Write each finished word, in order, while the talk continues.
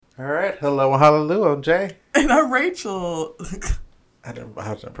All right. Hello and hallelujah. I'm Jay. And I'm Rachel. I didn't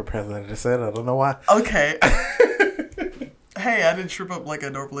prepare that. I just said I don't know why. Okay. Hey, I didn't trip up like I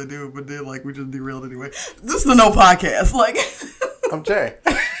normally do, but then we just derailed anyway. This is the No Podcast. I'm Jay.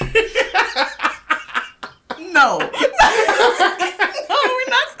 No. No, we're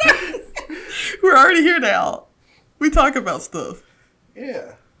not starting. We're already here now. We talk about stuff.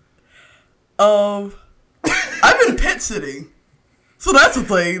 Yeah. I've been pet sitting. So that's a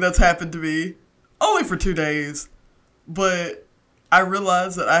thing that's happened to me. Only for 2 days. But I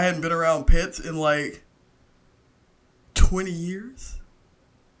realized that I hadn't been around pets in 20 years.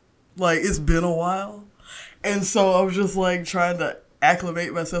 It's been a while. And so I was just trying to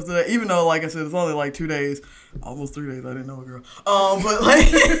acclimate myself to that. Even though, like I said, it's only 2 days. Almost 3 days. I didn't know a girl. But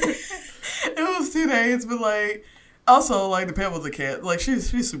it was 2 days. But also, the pet was a cat.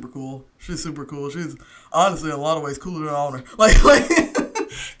 She's super cool. She's super cool. She's honestly in a lot of ways cooler than I own her.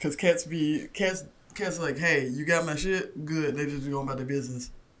 Because cats hey, you got my shit? Good. They just go about their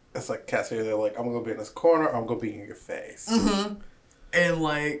business. It's like cats here. They're like, I'm going to be in this corner. I'm going to be in your face. Mm-hmm.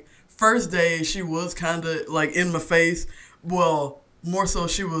 And first day, she was kind of in my face. Well, more so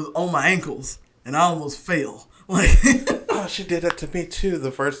she was on my ankles. And I almost fell. Oh, she did that to me too.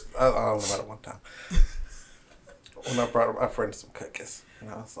 The first, I don't know about it one time. When I brought my friend some cookies.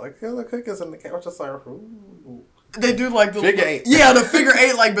 And I was like, the cookies and the cat. I was just like, ooh. They do the figure eight. Yeah, the figure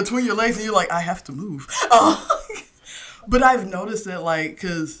eight between your legs, and you're I have to move. But I've noticed that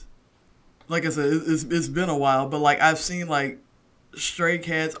because, like I said, it's been a while. But I've seen stray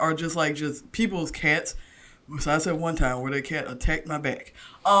cats are just people's cats. So I said one time where their cat attacked my back.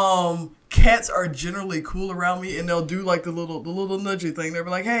 Cats are generally cool around me, and they'll do the little nudgy thing. They'll be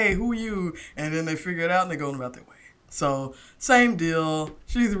like, "Hey, who are you?" And then they figure it out and they're going about their way. So, same deal.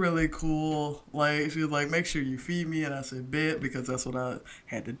 She's really cool. She was make sure you feed me. And I said, bet, because that's what I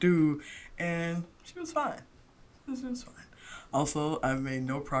had to do. And she was fine. She was fine. Also, I've made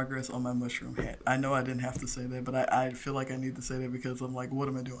no progress on my mushroom hat. I know I didn't have to say that, but I feel like I need to say that because I'm what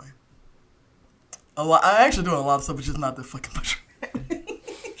am I doing? I'm actually doing a lot of stuff, but just not the fucking mushroom hat.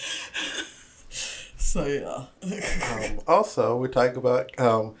 So, yeah. Also, we talk about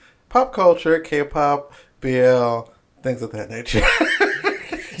pop culture, K-pop, BL, things of that nature.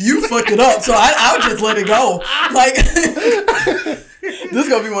 You fucked it up, so I would just let it go. This is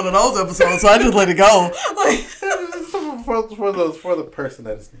gonna be one of those episodes, so I just let it go. For the person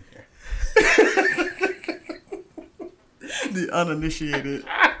that is new here. The uninitiated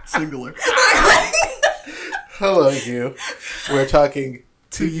singular. Hello, you. We're talking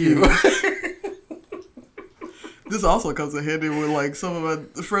to you. This also comes in handy with some of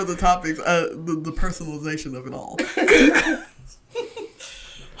my further topics, the personalization of it all.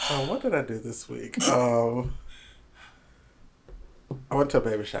 What did I do this week? I went to a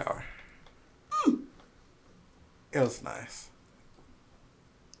baby shower. It was nice.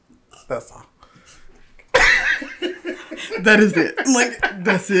 That's all. That is it.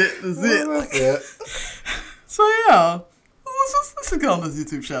 That's it. That's it. That's it. So yeah. Let's go on this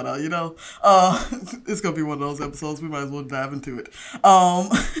YouTube shout out, it's going to be one of those episodes. We might as well dive into it.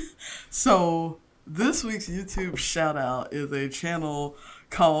 So this week's YouTube shout out is a channel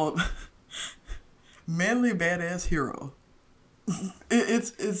called Manly Badass Hero.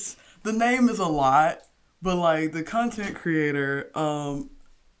 It's the name is a lot, but the content creator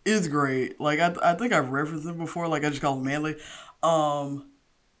is great. I think I've referenced him before. I just call him Manly.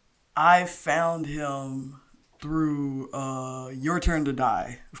 I found him through Your Turn to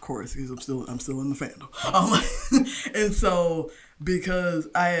Die, of course, because I'm still in the fandom. And so because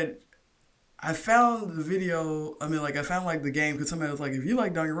I found the video, I found the game, because somebody was if you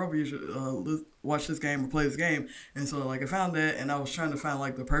like Danganronpa, you should watch this game or play this game. And so I found that, and I was trying to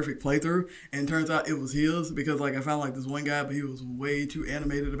find the perfect playthrough, and it turns out it was his, because I found this one guy, but he was way too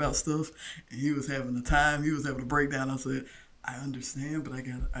animated about stuff, and he was having the time, he was having a breakdown. I said, I understand, but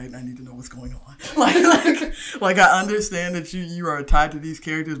I need to know what's going on. I understand that you are tied to these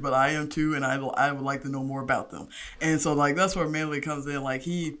characters, but I am too, and I would like to know more about them. And so that's where Manly comes in.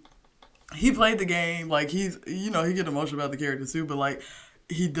 He played the game, he's he get emotional about the characters too, but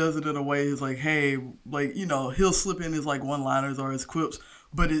he does it in a way. He's hey, he'll slip in his one-liners or his quips,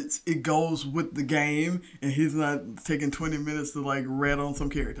 but it goes with the game, and he's not taking 20 minutes to rat on some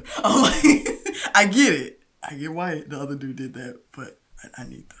character. I get it. I get why the other dude did that, but I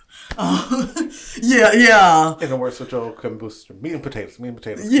need to. Yeah. In the words of Joel Booster, meat and potatoes.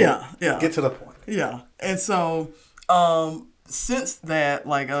 Yeah. Get to the point. Yeah. And so, since that,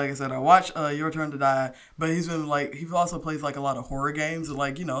 like I said, I watched Your Turn to Die, but he's been he also plays a lot of horror games, and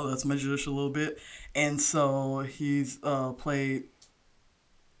that's my juice a little bit. And so he's played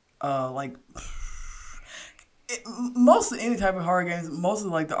like most of any type of horror games, most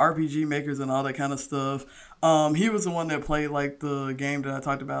of like the RPG makers and all that kind of stuff. He was the one that played like the game that I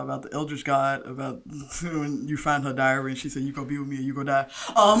talked about the Eldritch God, about when you find her diary and she said, "You go be with me or you go die."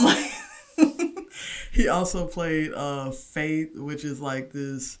 He also played Faith, which is like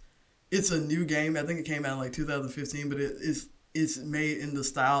this. It's a new game. I think it came out in like 2015, but it's made in the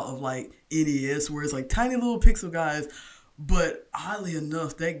style of like NES, where it's like tiny little pixel guys. But oddly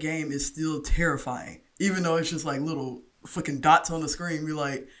enough, that game is still terrifying. Even though it's just like little fucking dots on the screen, you're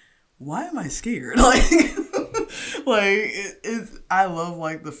like, why am I scared? I love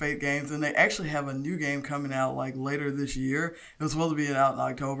like the Fate games, and they actually have a new game coming out like later this year. It was supposed to be out in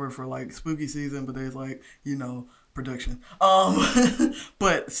October for like spooky season, but there's like, production.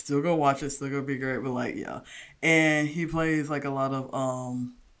 But still go watch it, still gonna be great, but like, yeah. And he plays like a lot of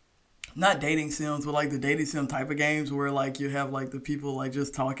not dating sims, but like the dating sim type of games where like you have like the people like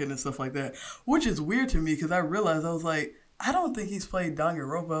just talking and stuff like that, which is weird to me because I realized, I was like, I don't think he's played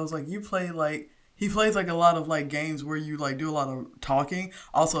Danganronpa. I was like, he plays like a lot of like games where you like do a lot of talking.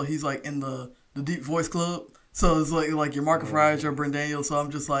 Also, he's like in the Deep Voice Club, so it's like your Mark Fries, your Brent Daniels. So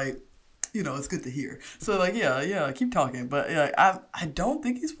I'm just like, it's good to hear. So like, yeah, keep talking. But yeah, I don't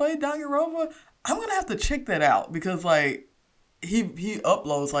think he's played Danganronpa. I'm gonna have to check that out because like he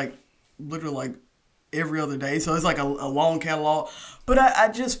uploads like literally like every other day, so it's like a long catalog. But I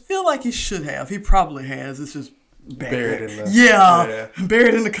just feel like he should have. He probably has. It's just buried in the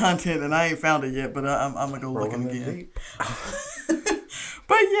buried in the content, and I ain't found it yet. But I'm gonna go looking again.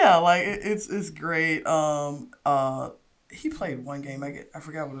 But yeah, like it's great. He played one game. I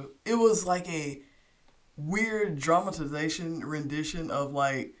forgot what it was. Like a weird dramatization rendition of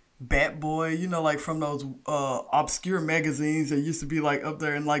like Bat Boy, like from those obscure magazines that used to be like up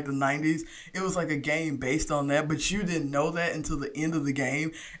there in like the 90s. It was like a game based on that, but you didn't know that until the end of the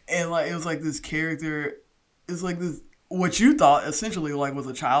game. And like it was like this character, it's like this, what you thought essentially like was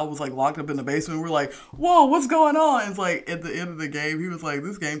a child was like locked up in the basement. We're like, whoa, what's going on? And it's like at the end of the game, he was like,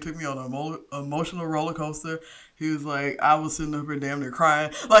 this game took me on an emotional roller coaster. He was like, I was sitting up here damn near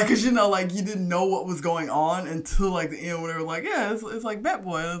crying. Like, cause like you didn't know what was going on until like the end when they were like, yeah, it's like Bat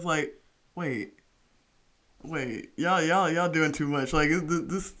Boy. And it's like, wait, y'all doing too much. Like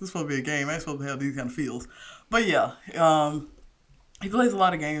this supposed to be a game. I ain't supposed to have these kind of feels. But yeah, he plays a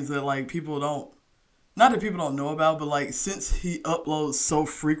lot of games that like people don't, not that people don't know about, but like since he uploads so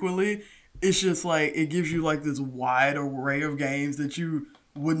frequently, it's just like it gives you like this wide array of games that you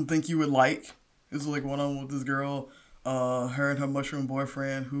wouldn't think you would like. It's like one on with this girl, her and her mushroom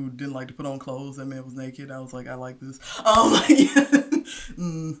boyfriend who didn't like to put on clothes. That man was naked. I was like, I like this.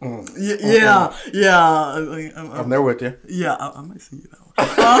 Yeah. I'm there with you. Yeah, I might see you that one.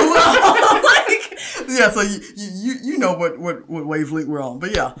 Yeah, so you know what wavelength we're on,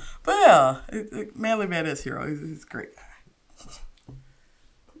 but yeah, Manly Badass Hero, he's great.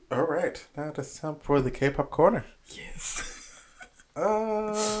 All right, now it's time for the K-pop corner. Yes. I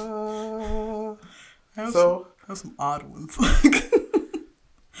have some odd ones.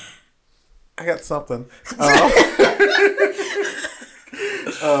 I got something.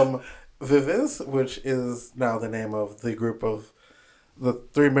 Viviz, which is now the name of the group of the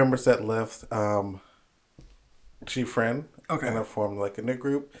three members that left G-Friend. Okay. And have formed like a new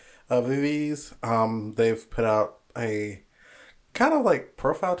group. Viviz, they've put out a kind of like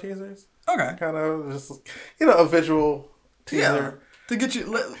profile teasers. Okay. Kind of just, a visual teaser. Yeah. To get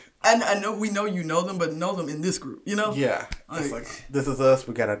you, I know we know you know them, but know them in this group, Yeah. It's like, this is us.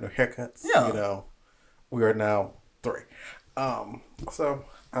 We got our new haircuts. Yeah. We are now 3. So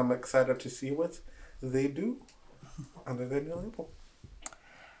I'm excited to see what they do under their new label.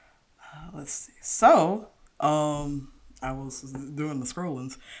 Let's see. So, I was doing the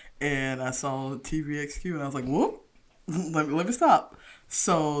scrollings and I saw TVXQ and I was like, whoop, let me stop.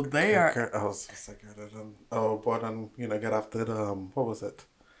 So they are. I was just like, oh boy, get off that. What was it?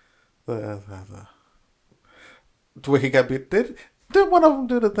 The where he got beat. Did one of them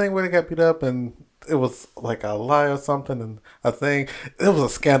do the thing where they got beat up and it was like a lie or something and a thing? It was a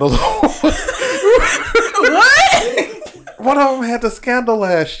scandal. What? One of them had the scandal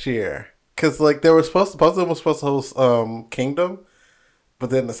last year because like they were both of them were supposed to host Kingdom, but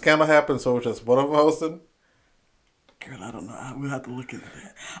then the scandal happened, so it was just one of them hosting. Girl, I don't know. We'll have to look into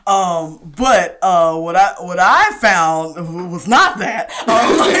that. But what I found was not that.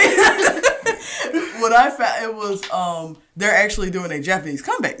 What I found, it was they're actually doing a Japanese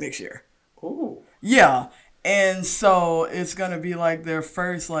comeback next year. Ooh. Yeah. And so it's gonna be like their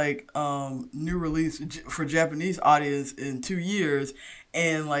first like new release for Japanese audience in 2 years,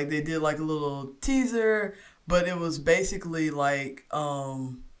 and like they did like a little teaser, but it was basically like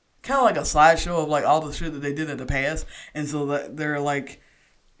kind of like a slideshow of like all the shit that they did in the past, and so that they're like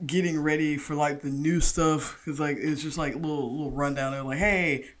getting ready for like the new stuff, because like it's just like little rundown. They're like,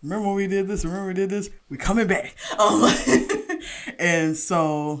 hey, remember when we did this? Remember we did this? We coming back. And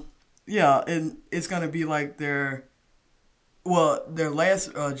so yeah, and it's gonna be like their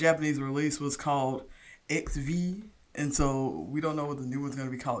last Japanese release was called XV, and so we don't know what the new one's gonna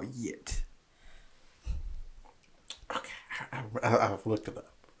be called yet. Okay, I've looked it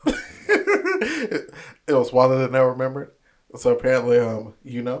up. It was wilder than I remembered. So apparently,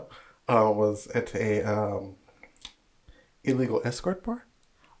 was at a illegal escort bar.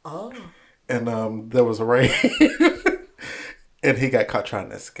 Oh. And there was a raid, and he got caught trying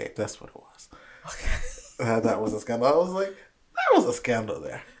to escape. That's what it was. Okay. That was a scandal. I was like, that was a scandal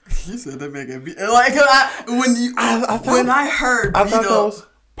there. You said they make it be like when I heard I thought that was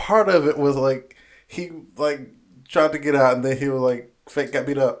part of it was like he like tried to get out and then he was like fake got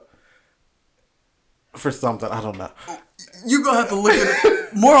beat up for something. I don't know. You're gonna have to look at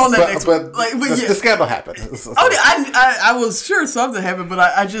it more on that next but the scandal happened. I was sure something happened, but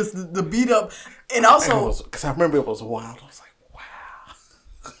I just the beat up and also because I remember it was wild. I was like, wow.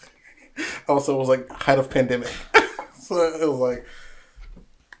 Also, it was like height of pandemic, so it was like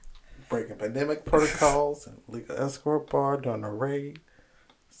breaking pandemic protocols and legal escort bar during a raid,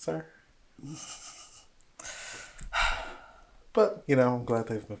 sir. But I'm glad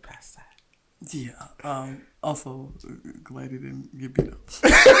they've moved past that. Yeah. Also, glad he didn't get beat up.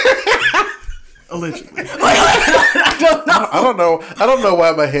 Allegedly. I don't know. I don't know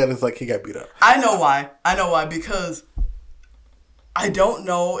why my head is like he got beat up. I know why. Because I don't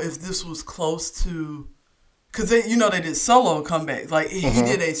know if this was close to... Because they did solo comebacks. Like, he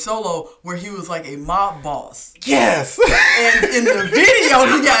did a solo where he was like a mob boss. Yes! And in the video,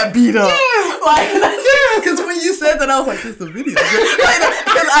 he got beat up. Because when you said that, I was like, this is the video.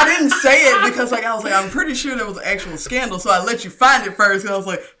 Because I didn't say it because I was like, I'm pretty sure there was an actual scandal, so I let you find it first. And I was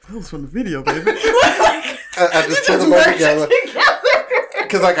like, that was from the video, baby. I just put them all together.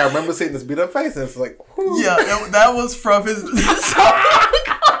 Because I remember seeing this beat up face, and it's like, whew. Yeah, that was from his...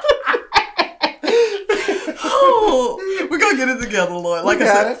 We're gonna get it together, Lloyd. Like we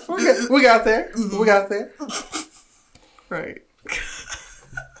got there. Mm-hmm. We got there. Right.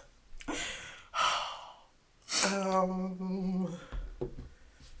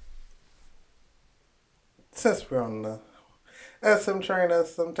 Since we're on the SM train,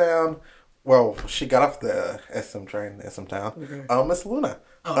 SM Town. Well, she got off the SM train, SM Town. Okay. Miss Luna.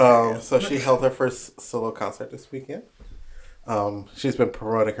 So she held her first solo concert this weekend. She's been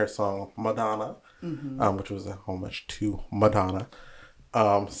promoting her song Madonna. Mm-hmm. Which was a homage to Madonna.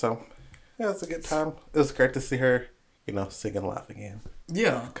 So, yeah, it's a good time. It was great to see her, singing live again.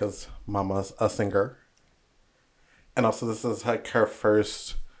 Yeah. Because Mama's a singer. And also, this is like her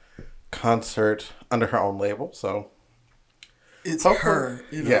first concert under her own label, so... It's her,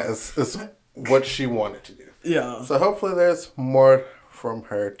 Yeah, it's what she wanted to do. Yeah. So, hopefully there's more from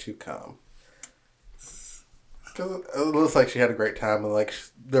her to come. Because it looks like she had a great time, and like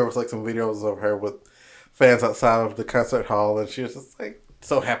there was like some videos of her with fans outside of the concert hall, and she was just like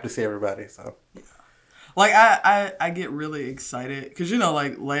so happy to see everybody. So, like I get really excited because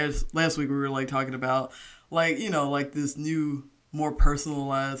like last week we were like talking about like like this new more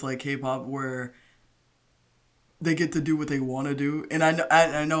personalized like K-pop where they get to do what they want to do, and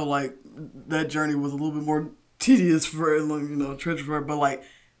I know like that journey was a little bit more tedious for treacherous for her, but like.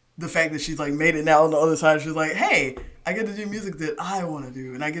 The fact that she's like made it now on the other side, she's like, hey, I get to do music that I want to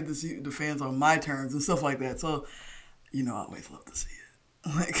do, and I get to see the fans on my terms and stuff like that. So, I always love to see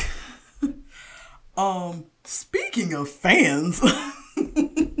it. Like, speaking of fans, I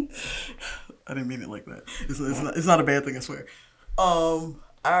didn't mean it like that. It's not a bad thing, I swear.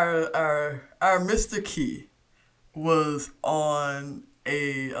 Our Mr. Key was on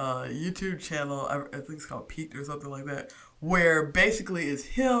a YouTube channel. I think it's called Peaked or something like that. Where basically it's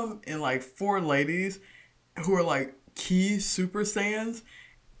him and like 4 ladies who are like Key Super Saiyans,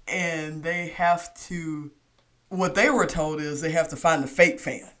 and they have to, what they were told is they have to find the fake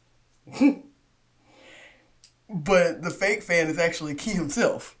fan. But the fake fan is actually Key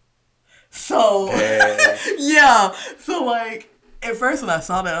himself. So, yeah. So like, at first when I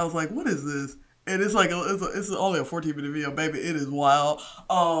saw that, I was like, what is this? And it's like, it's only a 14-minute video, baby. It is wild.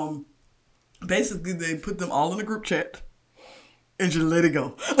 Basically they put them all in a group chat. And just let it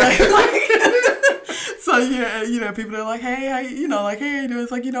go. So yeah, people are like, hey, how you like, hey,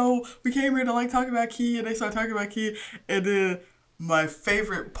 it's like, we came here to like talk about Key, and they start talking about Key, and then my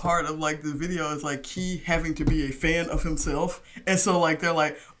favorite part of like the video is like Key having to be a fan of himself, and so like they're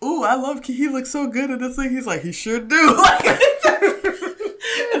like, ooh, I love Key, he looks so good at this thing. He's like, he sure do. Like,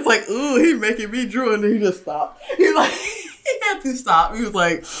 it's like, ooh, he making me drool, and then he just stopped. He like, he had to stop. He was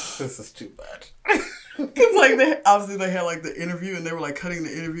like, this is too much. Cause like they had like the interview, and they were like cutting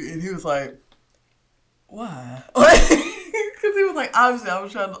the interview, and he was like, why? Because he was like, obviously,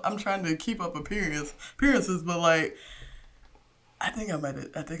 I'm trying to keep up appearances, but like, I think I might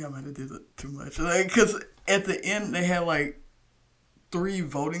have did it too much. Like, because at the end they had like 3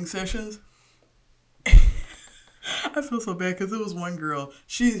 voting sessions. I feel so bad because it was one girl.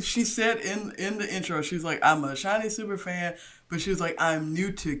 She said in the intro, she was like, I'm a Shiny super fan, but she was like, I'm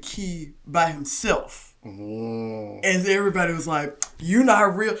new to Key by himself. And everybody was like, you're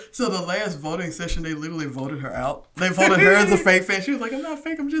not real. So the last voting session, they literally voted her out. They voted her as a fake fan. She was like, I'm not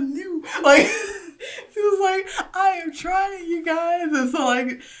fake, I'm just new. Like, she was like, I am trying, you guys.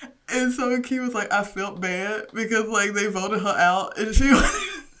 And so Key was like, I felt bad because like they voted her out and she was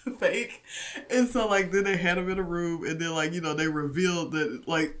fake. And so like then they had him in a room, and then like, you know, they revealed that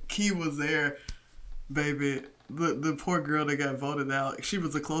like Key was there. Baby, the poor girl that got voted out, she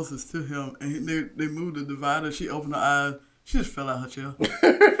was the closest to him, and they moved the divider. She opened her eyes. She just fell out her chair.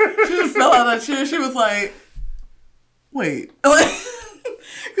 She was like, wait.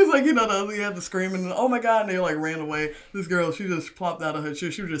 Because, like, you know, the other had the screaming, and oh my God, and they, like, ran away. This girl, she just plopped out of her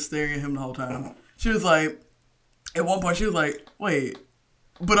chair. She was just staring at him the whole time. She was like, at one point, she was like, wait,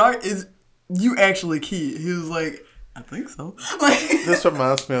 but is you actually Key? He was like, I think so. Like, this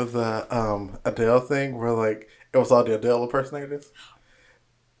reminds me of the Adele thing where, like, it was all the Adele impersonators.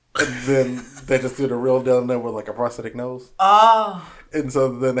 And then they just did a real Adele and then with, like, a prosthetic nose. And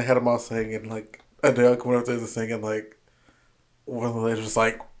so then they had them all singing, like, Adele coming up there and singing, like, one of the ladies was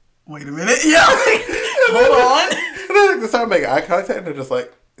like, wait a minute. Yeah. Like, hold on. And then like, they started making eye contact and they're just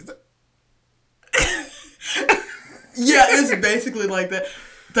like, is that... Yeah, it's basically like that.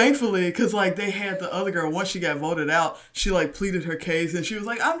 Thankfully, because, like, they had the other girl, once she got voted out, she, like, pleaded her case, and she was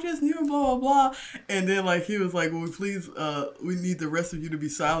like, I'm just new and blah, blah, blah. And then, like, he was like, well, please, we need the rest of you to be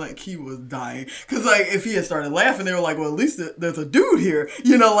silent. Key was dying. Because, like, if he had started laughing, they were like, well, at least there's a dude here.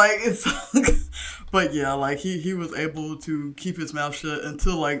 You know, like, it's... But, yeah, like, he was able to keep his mouth shut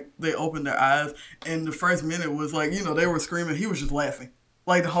until, like, they opened their eyes. And the first minute was, like, you know, they were screaming. He was just laughing.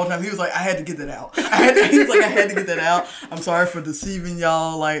 Like, the whole time, he was like, I had to get that out. I had to get that out. I'm sorry for deceiving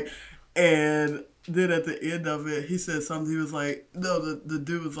y'all. Like, and then at the end of it, he said something. He was like, no, the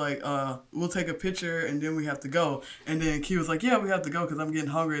dude was like, we'll take a picture and then we have to go. And then Key was like, yeah, we have to go because I'm getting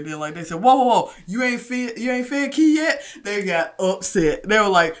hungry. And then, like, they said, whoa, you ain't fed Key yet? They got upset. They were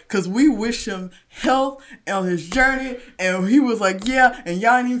like, because we wish him health on his journey. And he was like, yeah, and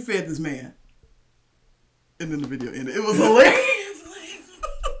y'all ain't even fed this man. And then the video ended. It was hilarious.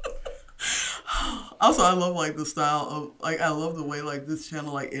 Also, I love, like, the style of, like, I love the way, like, this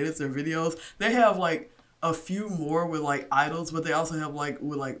channel, like, edits their videos. They have, like, a few more with, like, idols, but they also have, like,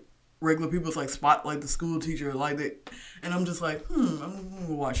 with, like, regular people. It's, like, Spot, like, the school teacher, like, they, and I'm just like, I'm going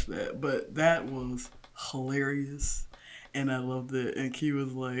to watch that. But that was hilarious, and I loved it. And Key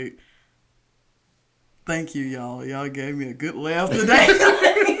was like, thank you, y'all. Y'all gave me a good laugh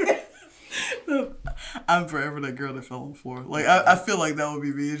today. I'm forever that girl that fell on the floor. Like, I feel like that would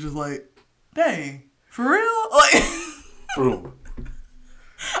be me. It's just like, dang. For real? Like, boom.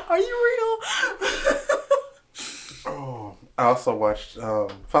 Are you real? Oh, I also watched,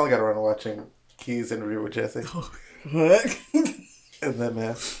 finally got around to watching Key's interview with Jesse. What? And then,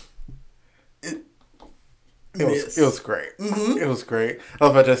 man, it was great. Mm-hmm. It was great. I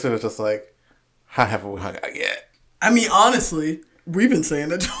love how Jesse was just like, how haven't we hung out yet? I mean, honestly, we've been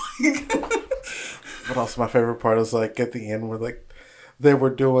saying it. But also my favorite part is, like, at the end where, like, they were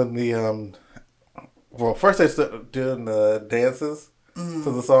doing the, well, first they started doing the dances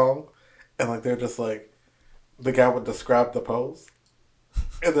to the song, and, like, they're just, like, the guy would describe the pose,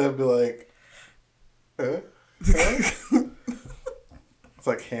 and then be like, It's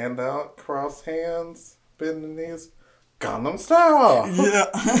like hand out, cross hands, bend the knees, Gangnam Style. Yeah.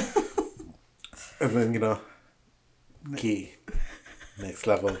 And then, you know, Key, next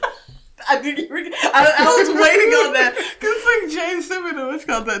level. I was waiting on that. Because, like, James Simmons,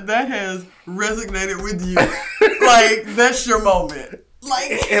 that has resonated with you. Like, that's your moment.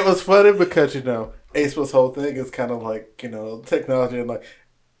 Like, it was funny because, you know, Ace's whole thing is kind of like, you know, technology and, like,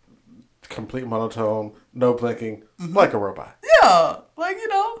 complete monotone, no blinking, like a robot. Yeah. Like, you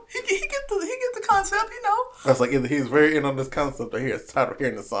know, he get the concept, you know. I was like, either he's very in on this concept or he's tired of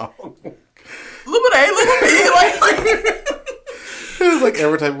hearing the song. Look at A, look at me. Like it was like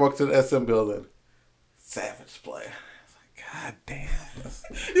every time he walked to the SM building, Savage play. It's like, God damn.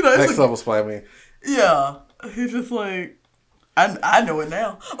 You know, next level play, I mean. Yeah. He's just like, I know it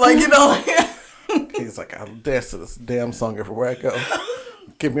now. Like, you know. He's like, I'll dance to this damn song everywhere I go.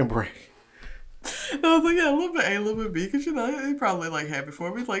 Give me a break. I was like, yeah, a little bit A, a little bit B, because, you know, he probably, like, happy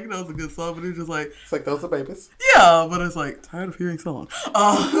for me. He's like, you know, it's a good song, but he's just like... It's like, those are babies. Yeah, but it's like, tired of hearing songs.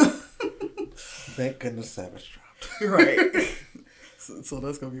 Thank goodness Savage dropped. Right. So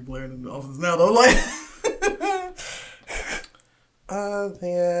that's going to be blaring in the office now, though, like...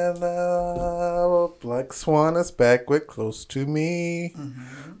 Black Swan is back with Close to Me.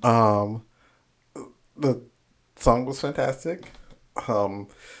 The song was fantastic. The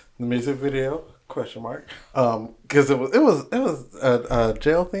music video, question mark, because it was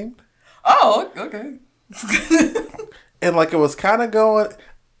jail themed. Oh, okay. And like it was kind of going,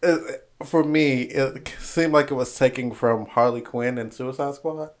 for me, it seemed like it was taking from Harley Quinn and Suicide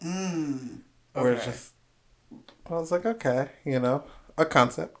Squad. Where it's just, I was like, okay, you know, a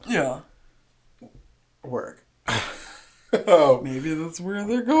concept. Yeah. Work. Maybe that's where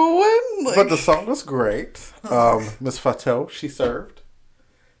they're going. Like... But the song was great. Miss Fatou, she served.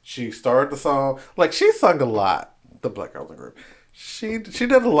 She started the song. Like, she sung a lot, the Black Girls in Group. She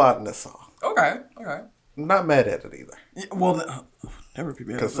did a lot in this song. Okay. Not mad at it either. Yeah, well, never be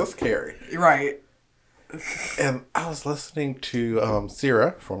mad at it. Because that's scary. Right. And I was listening to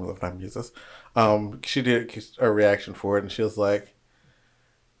Sierra from Love Night Muses. She did a reaction for it, and she was like,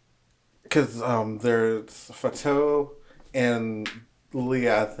 because there's Fatou and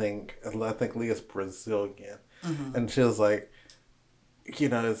Leah, I think Leah's Brazilian. And she was like, you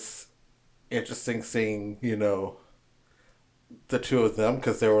know, it's interesting seeing, you know, the two of them,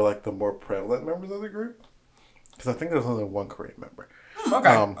 because they were like the more prevalent members of the group. Because I think there's only one Korean member.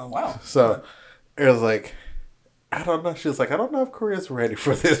 Okay. Oh, wow. So it was like, I don't know. She was like, I don't know if Korea's ready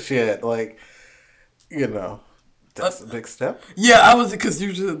for this yet. Like, you know, that's a big step. Yeah, I was, because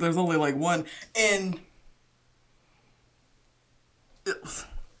usually there's only like one. And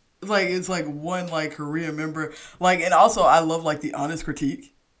it's like one like Korean member. Like, and also I love like the honest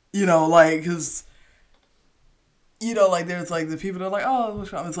critique. You know, like, because, you know, like there's like the people that are like, oh,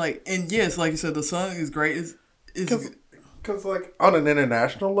 it's like, and yes, like you said, the song is great. Because like on an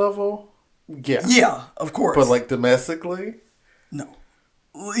international level, yeah. Yeah, of course. But like domestically? No.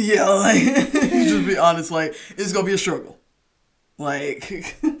 Yeah, like, you just be honest, like, it's going to be a struggle.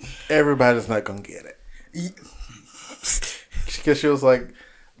 Like. Everybody's not going to get it. Because she was like,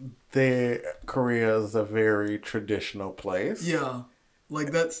 Korea is a very traditional place. Yeah.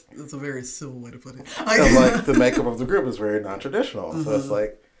 Like, that's a very civil way to put it. And like, the makeup of the group is very non-traditional. So it's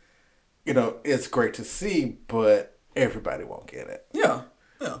like, you know, it's great to see, but everybody won't get it. Yeah.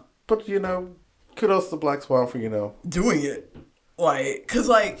 But, you know, kudos to Black Swan for, you know, doing it. Like, cause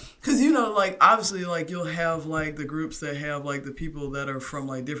you know, like, obviously, like, you'll have, like, the groups that have, like, the people that are from,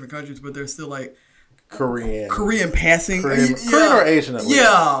 like, different countries, but they're still, like, Korean passing. Korean or Asian at least.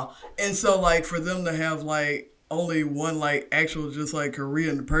 Yeah. And so, like, for them to have, like, only one, like, actual just, like,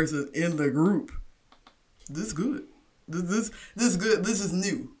 Korean person in the group, this is good. This is good. This is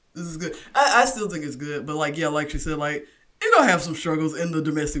new. This is good. I still think it's good, but, like, yeah, like you said, like, you're going to have some struggles in the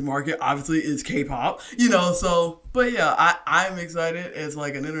domestic market. Obviously, it's K-pop, you know, so, but yeah, I'm excited as,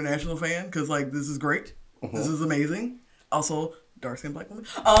 like, an international fan, because, like, this is great. This is amazing. Also, dark-skinned black woman.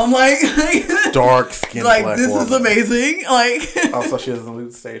 Dark-skinned like, black this woman. is amazing. Like, also, she doesn't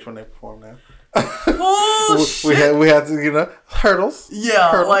leave the stage when they perform now. Oh, shit. We had to, you know, hurdles. Yeah,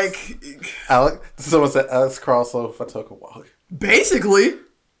 hurdles. Like, someone said Alex Carlso Fatoka Walk. Basically.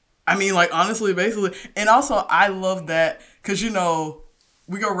 I mean, like, honestly, basically. And also, I love that, because, you know,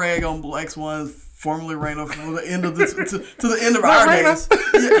 we go rag on Black Swans, formerly Raina, from the end of this, to the end of our days.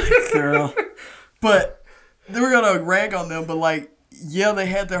 Yeah, girl. But we're going to rag on them, but, like, yeah, they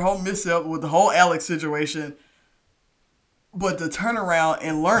had their whole mishap with the whole Alex situation, but the turnaround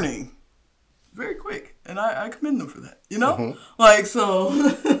and learning, very quick. And I commend them for that, you know? Like, so...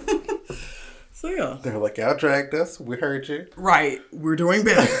 So, yeah. They're like, y'all dragged us. We heard you. Right. We're doing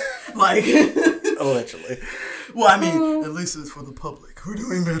better. Like. Allegedly. Well, I mean, at least it's for the public. We're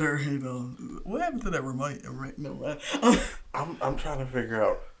doing better, you know. What happened to that remote? No, I'm trying to figure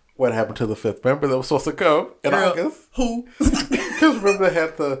out what happened to the fifth member that was supposed to go in August. Who? Because remember they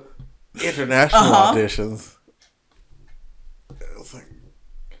had the international auditions. It was like.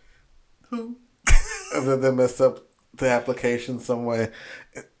 Who? And then they messed up the application some way.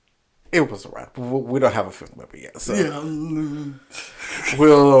 It was alright. We don't have a fifth member yet, so yeah.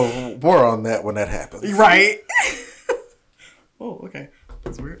 We'll more on that when that happens. Right. Oh, okay.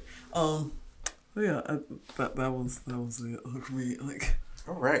 That's weird. Yeah, that was it for me. Like,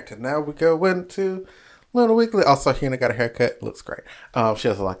 all right, and now we go into Luna Weekly. Also, Hina got a haircut. Looks great. She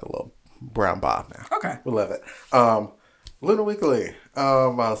has like a little brown bob now. Okay, we love it. Luna Weekly.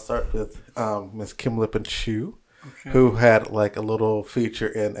 I'll start with Miss Kim Lip and Chu. who had like a little feature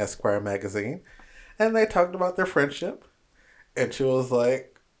in Esquire magazine, and they talked about their friendship, and she was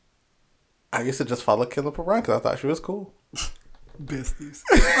like, "I used to just follow Kim Lip around because I thought she was cool." Besties.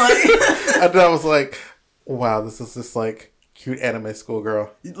 And I was like, "Wow, this is just like cute anime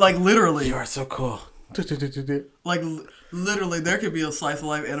schoolgirl." Like literally, you are so cool. Like literally, there could be a slice of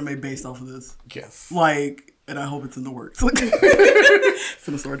life anime based off of this. Yes. Like, and I hope it's in the works.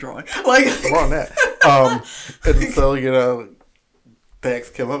 Finna start drawing. Like, we're on that. And so they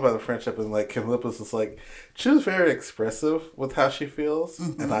asked Kim Lip about the friendship, and like Kim Lip was just like, she was very expressive with how she feels,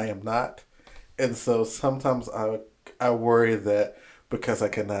 and I am not. And so sometimes I worry that because I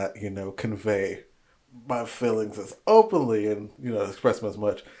cannot convey my feelings as openly and express them as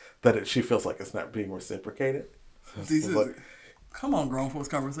much, that she feels like it's not being reciprocated. Come on, grown folks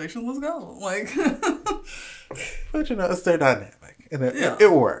conversation. Let's go. Like, but it's their dynamic, and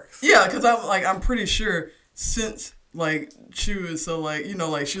it works. Yeah, because I'm pretty sure since like Chu is so like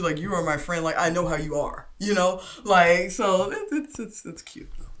like she's like, you are my friend. Like, I know how you are. Like, so it's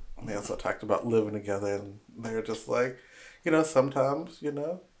cute. They also talked about living together, and they're just like, sometimes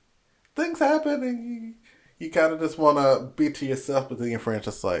things happen, and you kind of just want to be to yourself, but then your friend's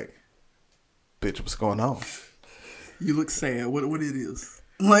just like, bitch, what's going on? You look sad. What it is?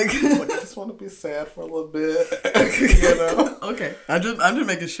 Like, I just want to be sad for a little bit. Okay. I'm just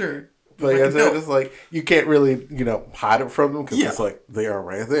making sure. But yeah, they're just like, you can't really, hide it from them because it's like they are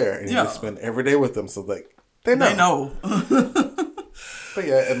right there, and you just spend every day with them, so like they know. They know. But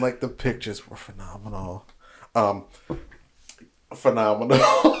yeah, and like the pictures were phenomenal. Phenomenal.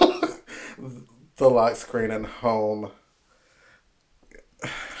 The lock screen and home.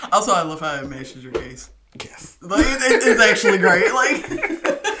 Also, I love how it matches your case. Yes. Like, it's actually great. Like,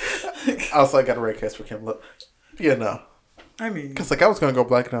 also, I got a red case for Kim Lip. I mean, because like I was gonna go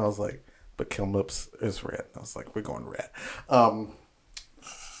black, and I was like, but Kim Lip's is red. I was like, we're going red.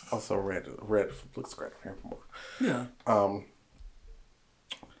 Also, red looks great here more. Yeah.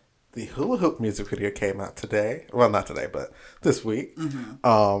 The Hula Hoop music video came out today. Well, not today, but this week.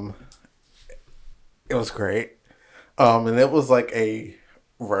 It was great. And it was like a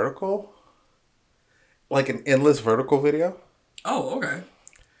vertical, like an endless vertical video. Oh, okay.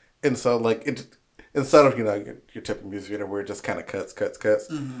 And so like instead of your typical music video where it just kind of cuts,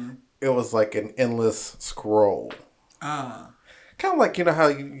 it was like an endless scroll. Kind of like how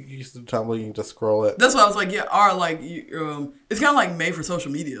you used to Tumblr, you can just scroll it. That's why I was like, it's kind of like made for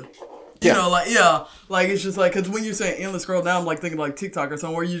social media. Like it's just like, because when you're saying endless scroll down, I'm like thinking like TikTok or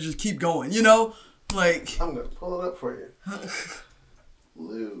something where you just keep going. Like, I'm gonna pull it up for you.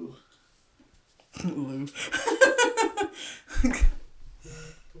 Lou.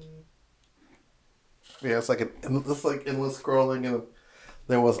 Yeah, it's like endless scrolling, and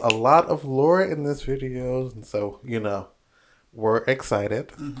there was a lot of lore in this video, and so we're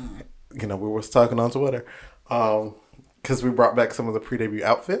excited. We were talking on Twitter, because we brought back some of the pre-debut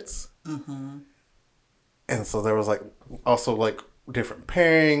outfits, and so there was like also like different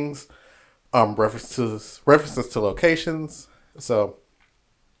pairings, references to locations. So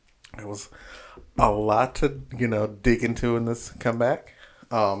it was a lot to dig into in this comeback.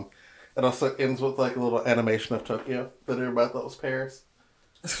 It also ends with like a little animation of Tokyo that everybody thought was Paris.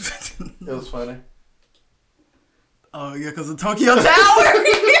 It was funny. Oh yeah, because of Tokyo Tower.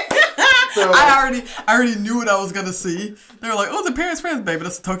 I already knew what I was gonna see. They were like, "Oh, the Paris, France, baby.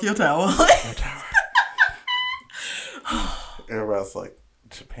 That's the Tokyo Tower." Everybody's like,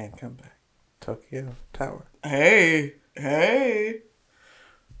 "Japan comeback, Tokyo Tower." Hey.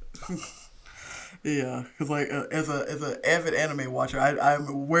 Yeah, because like as an avid anime watcher, I'm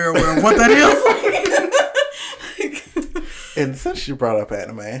aware of what that is. And since you brought up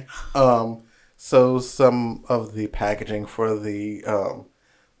anime, so some of the packaging for the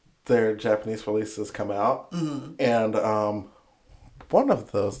their Japanese releases come out, and one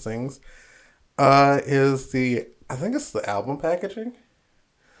of those things is I think it's the album packaging.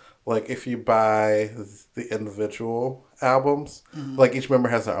 Like if you buy the individual albums, like each member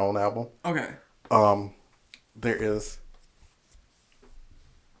has their own album. Okay. There is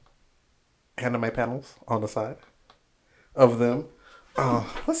anime panels on the side of them.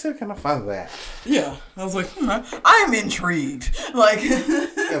 Let's see if I can find that. Yeah, I was like, I'm intrigued. Like,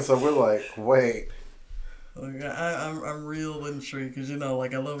 and so we're like, wait. Like, I'm real intrigued because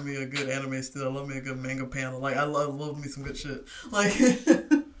like I love me a good anime still. I love me a good manga panel. Like I love me some good shit. Like,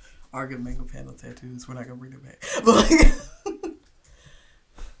 our good manga panel tattoos. We're not gonna bring it back, but like.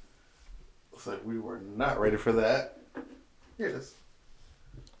 So we were not ready for that. Here it is.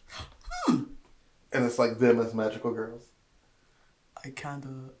 And it's like them as magical girls. I kinda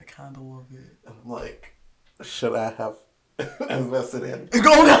love it. And I'm like, should I have invested in?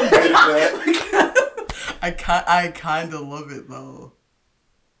 I kind of love it though.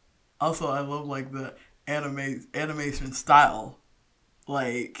 Also, I love like the animation style,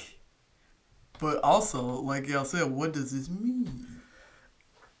 like. But also, like y'all said, what does this mean?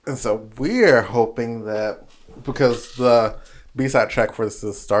 And so we're hoping that because the B-side track for this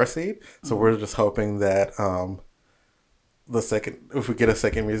is Starseed, so we're just hoping that if we get a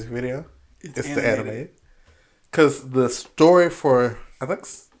second music video, it's the animated. Because the story for, I think,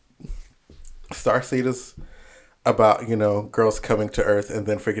 Starseed is about, girls coming to Earth and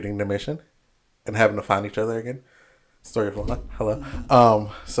then forgetting the mission and having to find each other again. Story of Lana. Hello.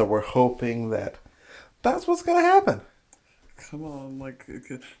 So we're hoping that that's what's going to happen. Come on, like,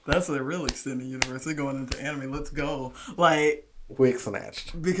 that's a real extended universe. They're going into anime. Let's go. Like, Wig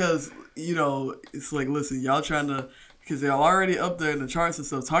snatched. Because, it's like, listen, y'all trying to, because y'all already up there in the charts and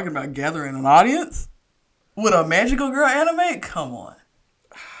stuff, talking about gathering an audience with a magical girl anime? Come on.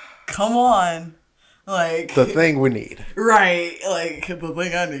 Come on. Like. The thing we need. Right. Like, the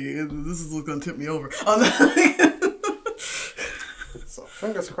thing I need. This is what's going to tip me over. So,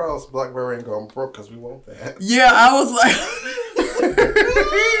 fingers crossed, BlackBerry ain't going broke because we want that. Yeah, I was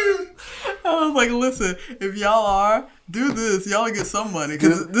like, listen, if y'all are, do this. Y'all get some money.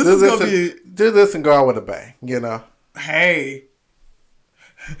 Because this is going to be. Do this and go out with a bang, Hey.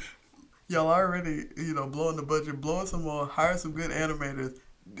 Y'all already, blowing the budget, blowing some more, hire some good animators.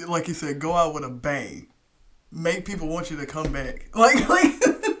 Like you said, go out with a bang. Make people want you to come back. Like.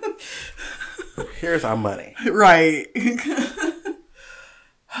 Here's our money. Right.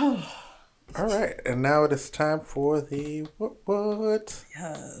 All right, and now it is time for the what?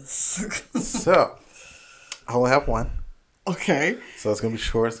 Yes. So, I only have one. Okay. So it's gonna be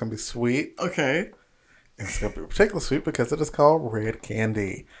short. It's gonna be sweet. Okay. It's gonna be particularly sweet because it is called Red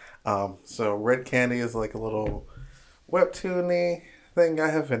Candy. So Red Candy is like a little webtoony thing I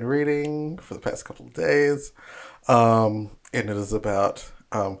have been reading for the past couple of days, and it is about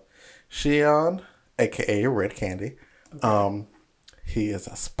Shion, aka Red Candy. Okay. He is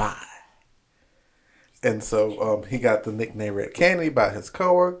a spy. And so he got the nickname Red Candy by his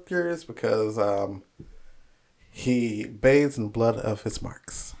coworkers because he bathes in blood of his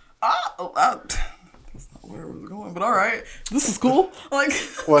marks. That's not where we was going, but all right. This is cool. Like,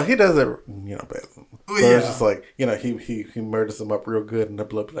 well, he doesn't, bathe them. So it's just like, he murders them up real good and the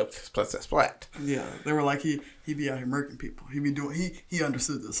blood splat. Yeah, they were like, he be out here murking people. He be doing, he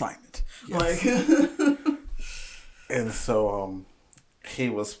understood the assignment. Yes. Like, and so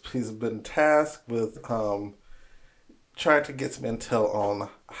he's been tasked with trying to get some intel on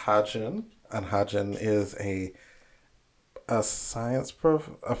Hajin, and Hajin is a science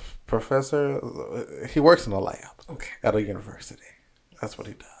professor. He works in a lab at a university. That's what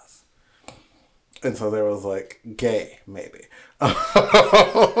he does. And so there was like gay, maybe.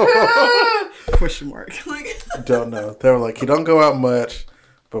 Question mark. Don't know. They were like, he don't go out much,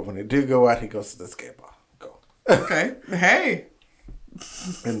 but when he do go out, he goes to this gay bar. Go. Okay. Hey.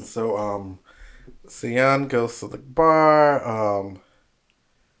 And so, Sion goes to the bar.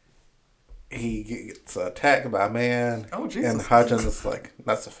 He gets attacked by a man. Oh, Jesus. And Hajin is like,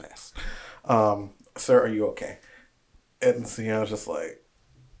 not so fast. Sir, are you okay? And Sion's just like,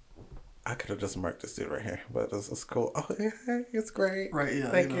 I could have just marked this dude right here, but this is cool. Oh, yeah, it's great. Right, yeah.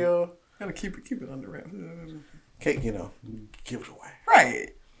 Thank you. Gotta keep it under wraps. Can't, give it away.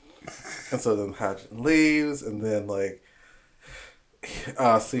 Right. And so then Hajin leaves, and then, like,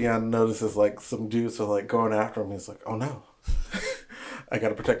 Sion notices, like, some dudes are, like, going after him. He's like, oh, no. I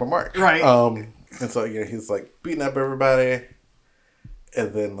gotta protect my mark. Right. And so, he's, like, beating up everybody.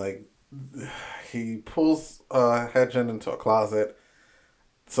 And then, like, he pulls Hajin into a closet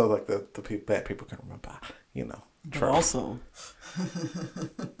so, like, the bad people can remember, But also.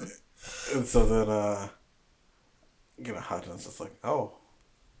 And so then, Hajin's just like, oh.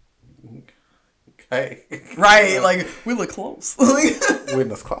 Hey. Right, like, we look close. We're in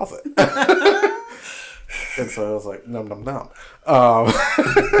this closet. And so I was like, num, num, num.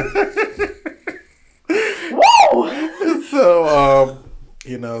 Whoa! So,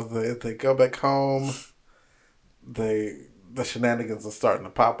 they go back home. The shenanigans are starting to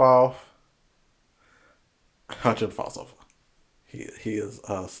pop off. Hajin falls over. He is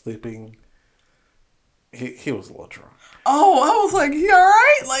sleeping. He was a little drunk. Oh, I was like, he all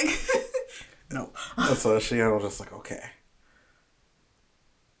right? Like, no. And so Shion was just like, okay.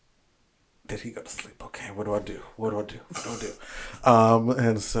 Did he go to sleep? Okay, what do I do?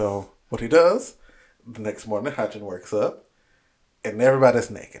 And so what he does, the next morning, Hajin wakes up, and everybody's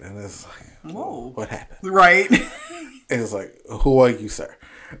naked, and it's like, whoa, what happened? Right. And it's like, who are you, sir?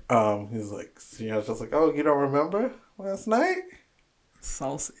 He's like, just like, oh, you don't remember last night?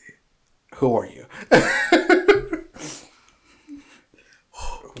 Saucy. Who are you?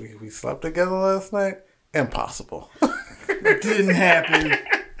 we slept together last night? Impossible. Didn't happen.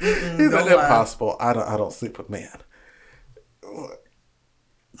 He's like, impossible. I don't sleep with men.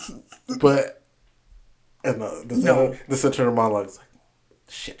 But and the center of the monologue is like,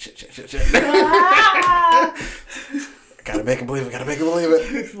 shit. Gotta make him believe it.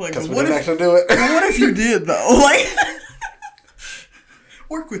 It's like, because we didn't actually do it. What if you did though? Like,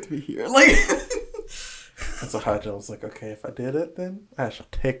 work with me here. Like, and so Hajan was like, okay, if I did it, then I shall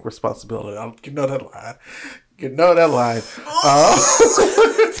take responsibility. You know that line.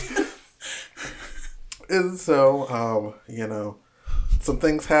 And so, some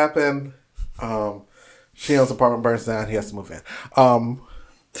things happen. Shion's apartment burns down. He has to move in.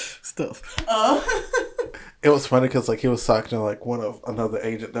 Stuff. It was funny because he was talking to another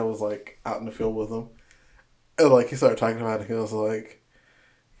agent that was out in the field with him, and he started talking about it. He was like,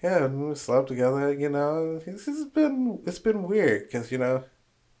 "Yeah, we slept together. It's been weird because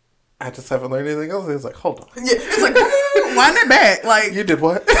I just haven't learned anything else." And he's like, "Hold on." Yeah, it's like, wind it back. Like, you did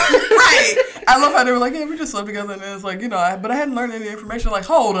what? Right. I love how they were like, "Yeah, we just slept together," and it's like, but I hadn't learned any information. Like,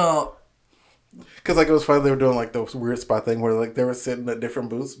 hold up. Because it was funny, they were doing the weird spot thing where they were sitting at different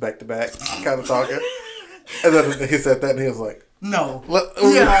booths back to back, kind of talking. And then he said that, and he was like, "No,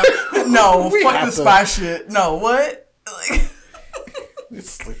 no, fuck the spy shit. No, what? You're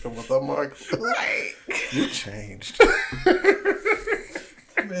sleeping with a Mark. Right? You changed."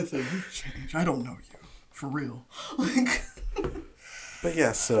 Man said, "You changed. I don't know you for real." But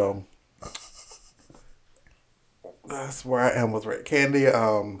yeah, so that's where I am with Red Candy.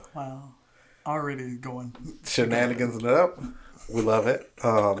 Wow, already going shenanigans it up. We love it.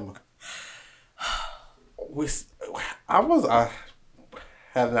 I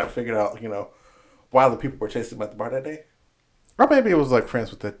had not figured out, why the people were chasing him at the bar that day. Or maybe it was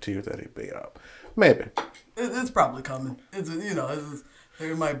friends with the two that he beat up. Maybe. It's probably coming.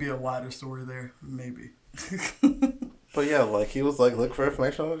 There might be a wider story there. Maybe. But yeah, he was looking for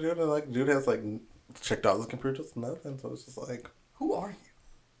information on Jude, and Jude has checked out his computers and nothing. So it's just who are you?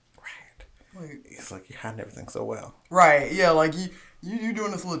 Right. He's you're hiding everything so well. Right. Yeah. You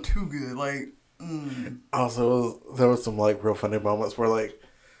doing this a little too good. Also, there was some real funny moments where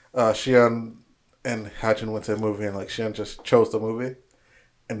Shion and Hajan went to a movie, and Shion just chose the movie,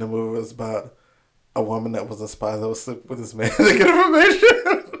 and the movie was about a woman that was a spy that was sleeping with this man to get information.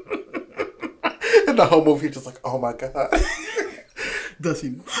 And the whole movie just oh my god. Does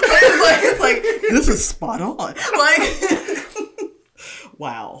he? It's this is spot on.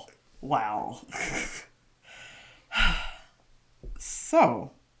 Wow.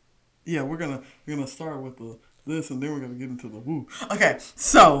 So, yeah, we're gonna start with this, and then we're gonna get into the woo. Okay,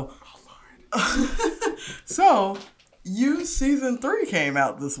 so, so season 3 came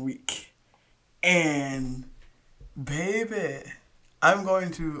out this week, and baby, I'm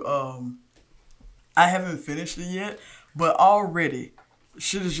going to I haven't finished it yet, but already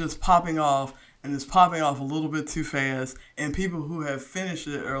shit is just popping off, and it's popping off a little bit too fast, and people who have finished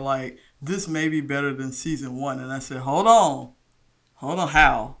it are like, this may be better than season 1, and I said, hold on,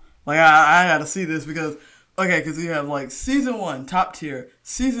 how? I gotta see this because you have season 1, top tier,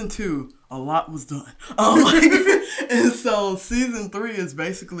 season 2, a lot was done. And so season 3 is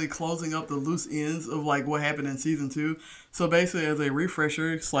basically closing up the loose ends of what happened in season 2. So basically, as a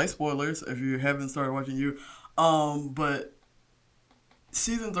refresher, slight spoilers if you haven't started watching but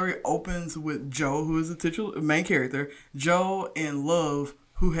season 3 opens with Joe, who is the main character, Joe and Love,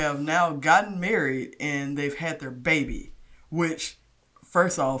 who have now gotten married and they've had their baby, which,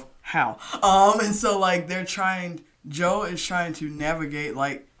 first off, how? And so Joe is trying to navigate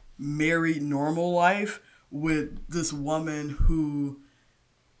married normal life with this woman who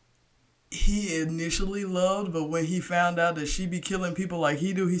he initially loved, but when he found out that she be killing people like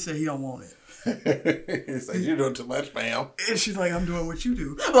he do, he said he don't want it. He's you're doing too much, ma'am. And she's like, I'm doing what you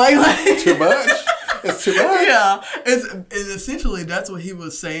do. Too much? It's too much? Yeah. And essentially, that's what he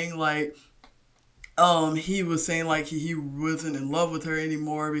was saying. He was saying he wasn't in love with her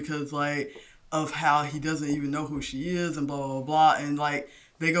anymore because of how he doesn't even know who she is and blah, blah, blah. And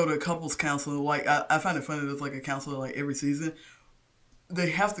they go to couples counseling. I find it funny there's a counselor every season. They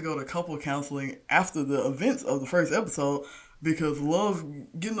have to go to couple counseling after the events of the first episode because Love he's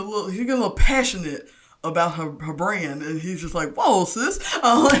getting a little passionate about her brand, and he's just like, whoa, sis.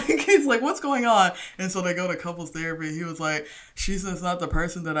 He's like, what's going on? And so they go to couples therapy, and he was like, she's just not the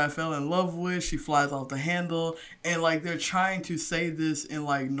person that I fell in love with. She flies off the handle. And like, they're trying to say this in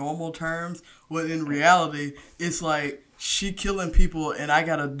like normal terms, when in reality, it's like, she killing people and I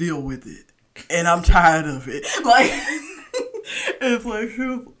gotta deal with it. And I'm tired of it. Like, it's like,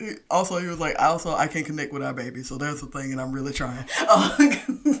 he was like, I can't connect with our baby, so that's the thing, and I'm really trying.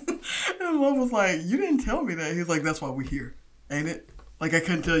 And Love was like, you didn't tell me that. He's like, that's why we're here, ain't it? Like, I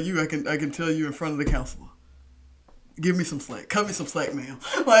couldn't tell you. I can tell you in front of the counselor. Give me some slack. Cut me some slack, ma'am.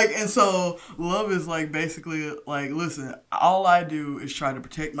 Like, and so Love is like, basically like, listen, all I do is try to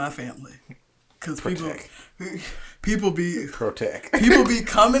protect my family. Because people be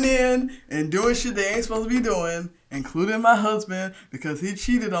coming in and doing shit they ain't supposed to be doing, including my husband, because he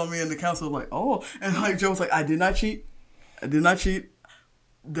cheated on me, and the council was like, oh, and like Joe was like, I did not cheat.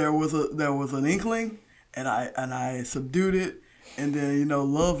 There was an inkling, and I subdued it, and then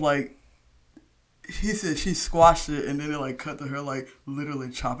Love, like, he said she squashed it, and then it like cut to her like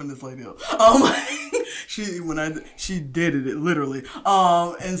literally chopping this lady up. She did it literally.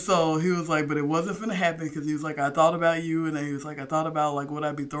 And so he was like, but it wasn't finna happen, because he was like, I thought about you, and then he was like, I thought about like what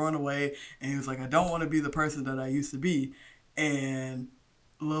I'd be throwing away, and he was like, I don't want to be the person that I used to be. And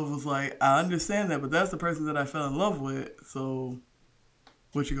Love was like, I understand that, but that's the person that I fell in love with. So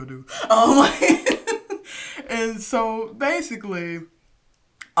what you gonna do? And so basically,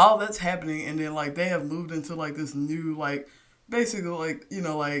 all that's happening, and then like they have moved into like this new like basically like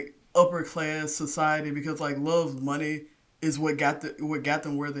like upper class society, because like Love's money is what got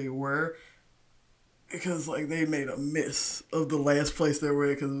them where they were, because like they made a mess of the last place they were,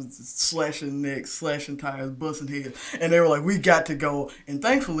 because it was slashing necks, slashing tires, busting heads, and they were like, we got to go. And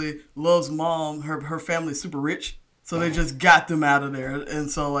thankfully Love's mom, her family's super rich, so they just got them out of there. And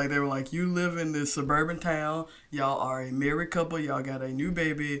so like they were like, you live in this suburban town, y'all are a married couple, y'all got a new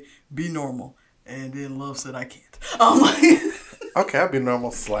baby, be normal. And then Love said, I can't. Okay, I'll be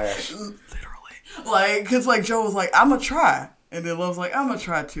normal / literally. Like, because like Joe was like, I'm going to try. And then Love's like, I'm going to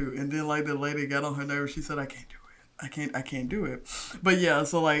try too. And then like the lady got on her nerves. She said, I can't do it. I can't do it. But yeah,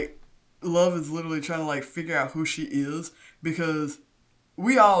 so like Love is literally trying to like figure out who she is, because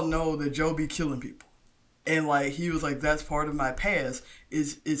we all know that Joe be killing people. And like he was like, that's part of my past,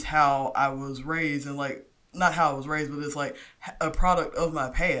 is how I was raised, and like not how I was raised, but it's like a product of my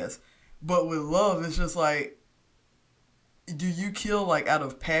past. But with Love, it's just like, do you kill like out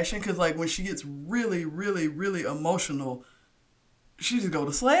of passion? Because like when she gets really, really, really emotional, she just go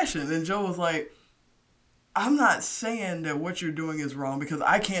to slashing. And Joe was like, I'm not saying that what you're doing is wrong, because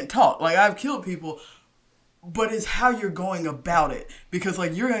I can't talk. Like, I've killed people, but it's how you're going about it. Because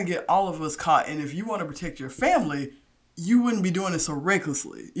like you're going to get all of us caught. And if you want to protect your family, you wouldn't be doing it so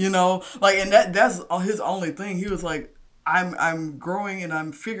recklessly, Like, and that's his only thing. He was like, I'm growing and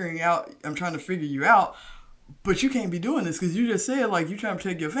I'm trying to figure you out, but you can't be doing this, because you just said like you trying to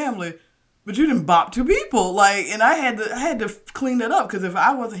protect your family, but you didn't bop 2 people. Like, and I had to clean that up, because if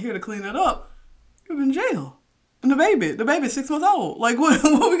I wasn't here to clean it up, you'd be in jail. And the baby's 6 months old. Like, what we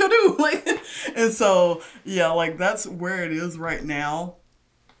gonna do? Like, and so yeah, like that's where it is right now.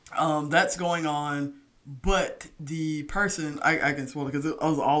 That's going on, but the person I can spoil it, because it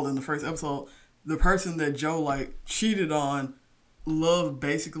was all in the first episode. The person that Joe like cheated on, Love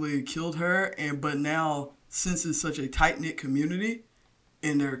basically killed her, but now, since it's such a tight-knit community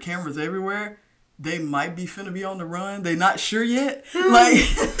and there are cameras everywhere, they might be finna be on the run. They not sure yet. Like,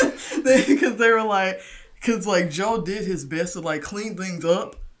 because they were like, because like Joe did his best to like clean things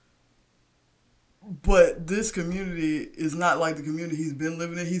up, but this community is not like the community he's been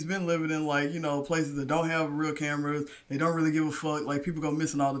living in. He's been living in like, places that don't have real cameras. They don't really give a fuck. Like, people go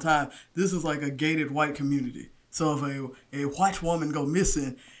missing all the time. This is like a gated white community. So if a white woman go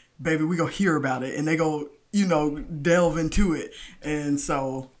missing, baby, we go hear about it, and they go, delve into it. And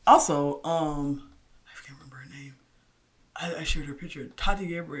so also, I can't remember her name. I shared her picture. Tati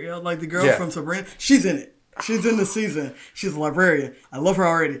Gabrielle, like the girl from Sabrina. She's in it. She's in the season. She's a librarian. I love her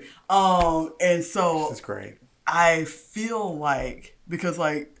already. And so this is great. I feel like, because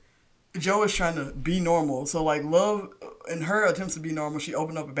like Joe is trying to be normal. So like Love, in her attempts to be normal, she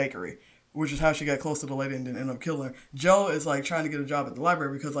opened up a bakery, which is how she got close to the lady and didn't end up killing her. Joe is like trying to get a job at the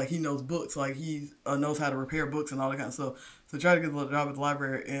library, because like he knows books, like he knows how to repair books and all that kind of stuff. So try to get a job at the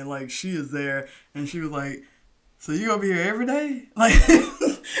library, and like she is there, and she was like, so you gonna be here every day? Like,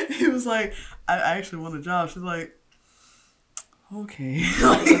 he was like, I actually want a job. She's like, okay.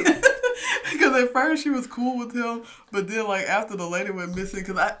 Because at first she was cool with him, but then like after the lady went missing,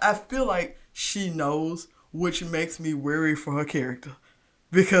 because I feel like she knows, which makes me worry for her character.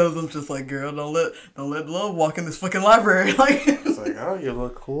 because I'm just like, girl, don't let love walk in this fucking library. Like, it's like, oh, you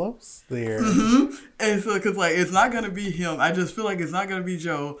look close there. Mm-hmm. And so, cause like, it's not gonna be him. I just feel like it's not gonna be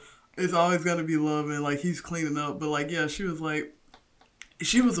Joe. It's always gonna be Love, and like he's cleaning up. But like, yeah, she was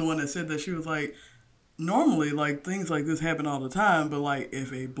the one that said that. She was like, normally like things like this happen all the time, but like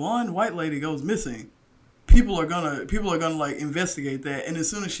if a blonde white lady goes missing, people are gonna like investigate that. And as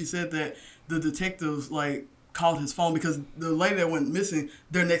soon as she said that, the detectives like called his phone because the lady that went missing,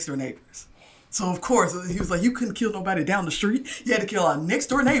 they're next door neighbors. So of course he was like, you couldn't kill nobody down the street. You had to kill our next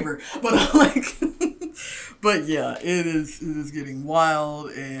door neighbor. But like, but yeah, it is getting wild,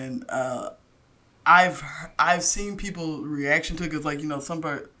 and I've seen people reaction to it because, like, you know, some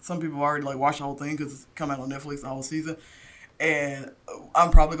people already like watched the whole thing because it's come out on Netflix the whole season, and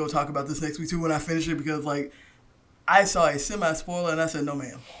I'm probably gonna talk about this next week too when I finish it because like I saw a semi spoiler and I said no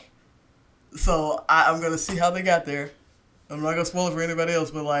ma'am. So I'm gonna see how they got there. I'm not gonna spoil it for anybody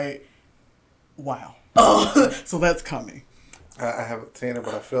else, but like, wow. So that's coming. I haven't seen it,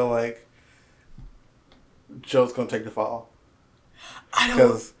 but I feel like Joe's gonna take the fall. I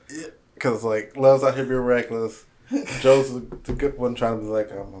don't. Because, like, Love's out here being reckless. Joe's the good one trying to be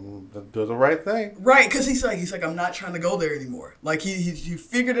like, I'm going to do the right thing. Right, because he's like, I'm not trying to go there anymore. Like, he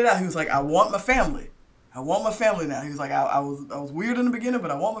figured it out. He was like, I want my family. I want my family now. He was like, I was weird in the beginning, but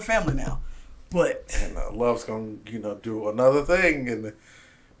I want my family now. But... And Love's going to, you know, do another thing. And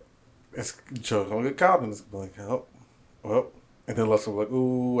Joe's going to get caught. And it's going to be like, oh, well. And then Love's going to be like,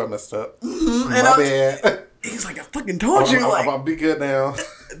 ooh, I messed up. Mm-hmm. My bad. He's like, I fucking told you. I'm going to be good now.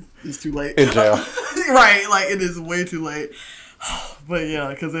 It's too late. In jail. Right, like it is way too late. But yeah,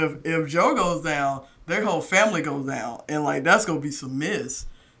 because if Joe goes down, their whole family goes down, and like that's gonna be some mess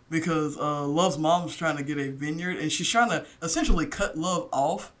because Love's mom's trying to get a vineyard, and she's trying to essentially cut Love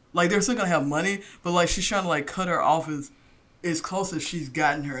off. Like they're still gonna have money, but like she's trying to like cut her off as close as she's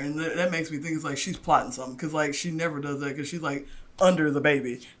gotten her, and that makes me think it's like she's plotting something because like she never does that because she's like under the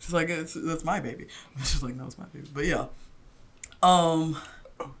baby. She's like, that's my baby. She's like, no, it's my baby. But yeah,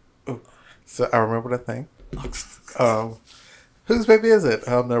 So I remember the thing. Whose baby is it?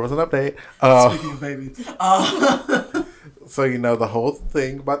 There was an update. Speaking of babies. So, you know, the whole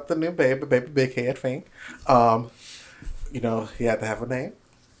thing about the new baby Big Head thing. You know, he had to have a name.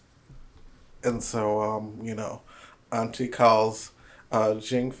 And so, you know, Auntie calls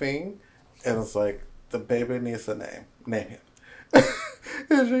Jing Fing, and it's like, the baby needs a name. Name him.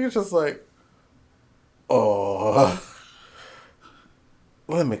 And she's just like, oh,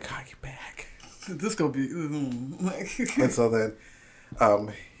 let me call you back. This gonna be. And so then,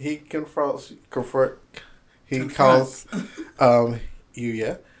 he calls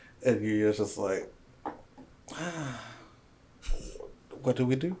Yuya, and Yuya's just like, what do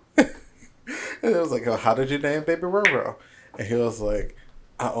we do? And it was like, oh, how did you name baby Roro? And he was like,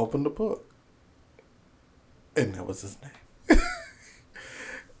 I opened the book, and that was his name.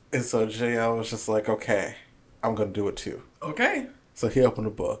 And so JL was just like, okay, I'm gonna do it too. Okay. So he opened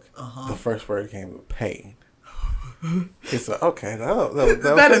the book. Uh-huh. The first word came with pain. He said, okay,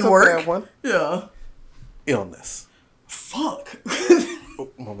 that didn't work. Bad one. Yeah. Illness. Fuck.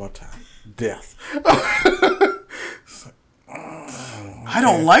 One more time. Death. I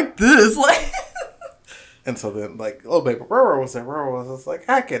don't like this. Like. And so then, like, little baby Roro was there. Roro was just like,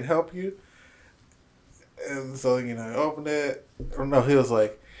 I can help you. And so, you know, opened it. Or no, he was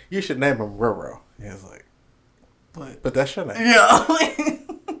like, you should name him Roro. He was like, but that's your name. Yeah.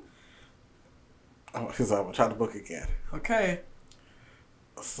 Because I'm trying to book again. Okay.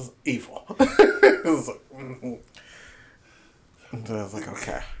 This is evil. It was like, mm-hmm. And I was like,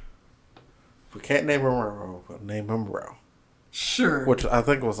 okay. We can't name him Roro, but name him Ro. Sure. Which I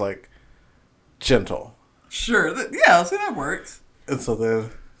think was like gentle. Sure. Yeah, see, that works. And so then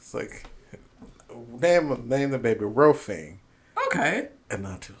it's like, name the baby Rofing. Okay. And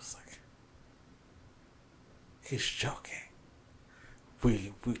Nantu was like, he's joking.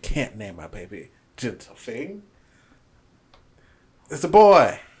 We can't name our baby Gentle Fing. It's a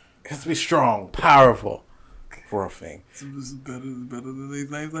boy. It has to be strong, powerful. Rofing. It's better than these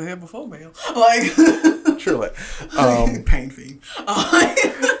names I had before, man. Like truly. Pain Fiend.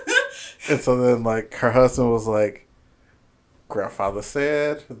 And so then, like, her husband was like, grandfather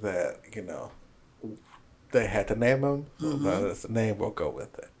said that, you know, they had to name him. Mm-hmm. So that's the name, we'll go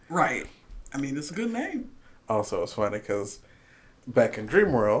with it. Right. I mean, it's a good name. Also, it's funny because back in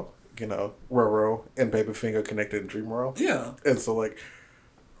Dream World, you know, Roro and Baby Finger connected in Dream World. Yeah. And so, like,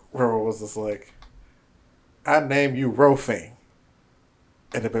 Roro was just like, I name you Rofing.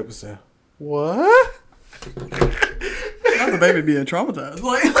 And the baby said, what? Not the baby being traumatized.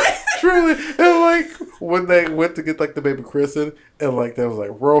 Like Truly, and like when they went to get like the baby christened, and like there was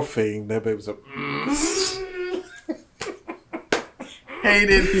like roofing, that baby was like, hate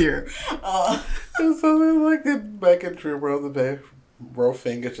it here. And so then like the back in True World, the baby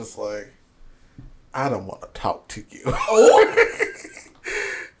roofing is just like, I don't want to talk to you. Oh.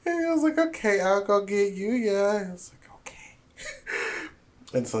 And I was like, okay, I'll go get you. Yeah, I was like, okay.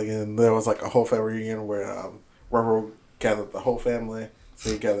 And so again, there was like a whole family reunion where Roro gathered the whole family. So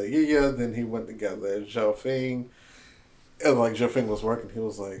he gathered Yuya, then he went to gather Zhao Feng. And like Zhao Feng was working, he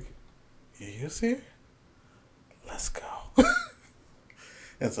was like, Yuya's here? Let's go.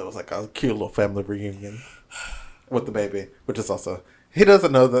 And so it was like a cute little family reunion with the baby, which is also, he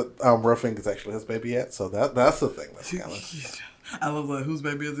doesn't know that Roro Feng is actually his baby yet, so that's the thing. That's kind of, I love that. Whose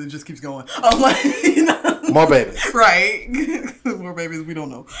baby is it? It just keeps going. I'm like, you know. More babies. Right. More babies we don't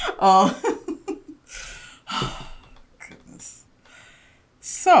know. Goodness.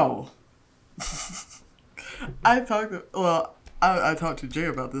 So, I talked to Jay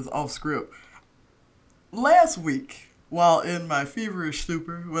about this off script. Last week, while in my feverish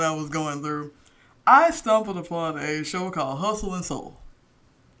stupor when I was going through, I stumbled upon a show called Hustle and Soul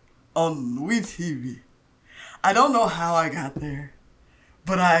on WeTV. I don't know how I got there,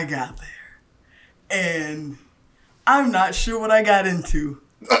 but I got there. And I'm not sure what I got into.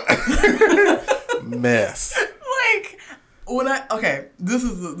 Mess. Like, this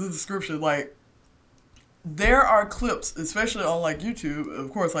is the description. Like, there are clips, especially on like YouTube,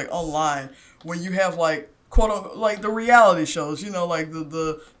 of course, like online, when you have like, quote unquote, like the reality shows, you know, like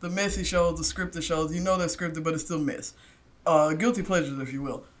the messy shows, the scripted shows, you know they're scripted, but it's still mess. Guilty pleasures, if you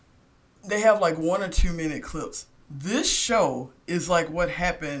will. They have like 1 or 2 minute clips. This show is like what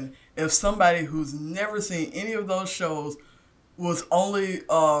happened if somebody who's never seen any of those shows was only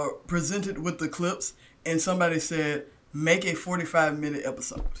presented with the clips and somebody said, make a 45-minute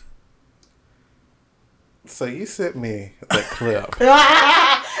episode. So you sent me the clip.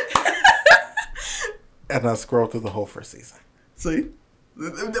 And I scrolled through the whole first season. See?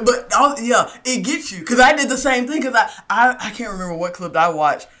 But, yeah, it gets you. Because I did the same thing. Because I can't remember what clip I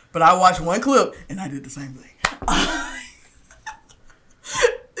watched. But I watched one clip, and I did the same thing.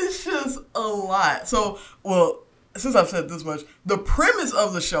 It's just a lot. So, well, since I've said this much, the premise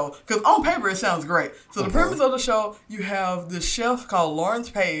of the show, because on paper it sounds great. So the premise of the show, you have this chef called Lawrence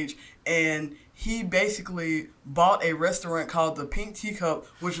Page, and he basically bought a restaurant called the Pink Teacup,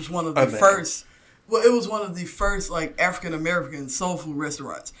 which was one of the first... Well, it was one of the first, like, African-American soul food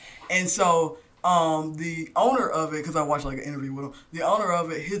restaurants. And so... the owner of it, because I watched like an interview with him, the owner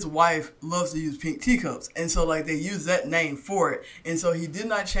of it, his wife loves to use pink teacups. And so like they use that name for it. And so he did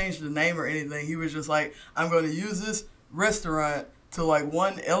not change the name or anything. He was just like, I'm going to use this restaurant to like,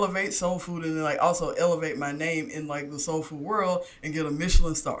 one, elevate soul food, and then like also elevate my name in like the soul food world and get a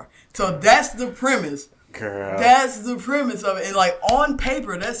Michelin star. So that's the premise. Girl. That's the premise of it. And like on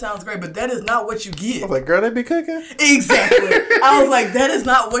paper, that sounds great, but that is not what you get. I was like, girl, they be cooking? Exactly. I was like, that is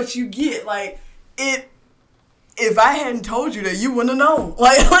not what you get. Like, if I hadn't told you that, you wouldn't have known.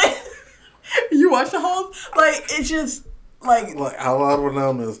 Like you watch the whole, like, it's just like all I would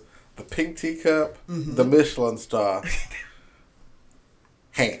know is the pink teacup, the Michelin star,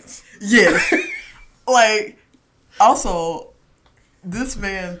 hands. Yes. Like, also, this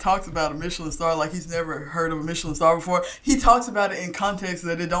man talks about a Michelin star like he's never heard of a Michelin star before. He talks about it in context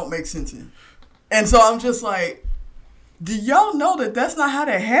that it don't make sense in. And so I'm just like, do y'all know that that's not how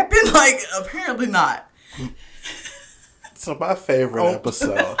that happened? Like, apparently not. So my favorite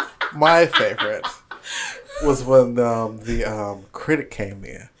episode, was when the critic came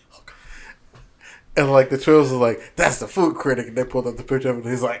in. And like the trolls was like, that's the food critic. And they pulled up the picture of it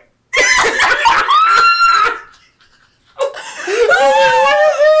and he's like,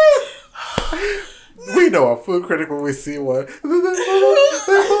 we know a food critic when we see one.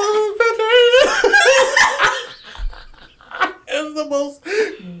 It's the most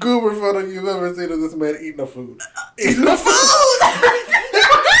goober photo you've ever seen of this man eating the food. Eating the food!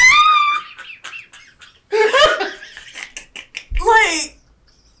 Like,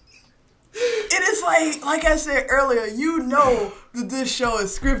 it is like I said earlier, you know that this show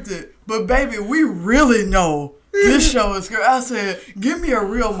is scripted, but baby, we really know this show is scripted. I said, give me a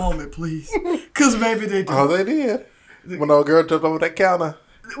real moment, please. Because baby, they did. Oh, they did. When old girl jumped over that counter.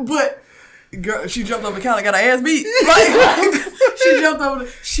 But... girl, she jumped over the counter and got her ass beat. Like,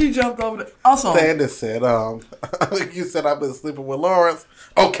 She jumped over the. Also, Thandi said, you said I've been sleeping with Lawrence.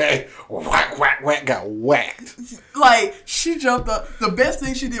 Okay, whack, whack, whack, got whacked. Like, she jumped up. The best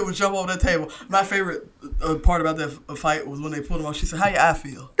thing she did was jump over that table. My favorite part about that fight was when they pulled him off. She said, "How your eye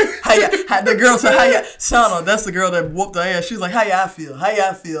feel?" The girl said, "How ya?" Sana, that's the girl that whooped her ass. She was like, "How your eye feel? How your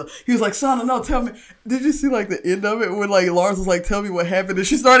eye feel?" He was like, "Sana, no, tell me." Did you see like the end of it when like Lawrence was like, "Tell me what happened," and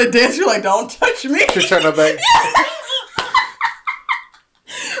she started dancing. You're like, "Don't touch me." She turned her back.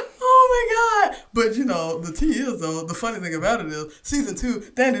 Oh my god! But you know, the tea is though. The funny thing about it is, season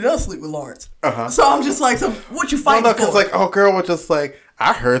 2, Thandi does sleep with Lawrence. So I'm just like, so what you fighting for? Because like, oh, girl was just like,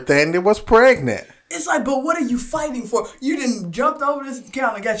 I heard Thandi was pregnant. It's like, but what are you fighting for? You didn't jumped over this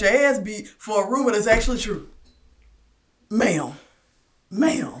account and got your ass beat for a rumor that's actually true, ma'am.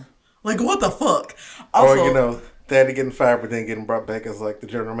 Like, what the fuck? Also, or you know, Thandi getting fired but then getting brought back as like the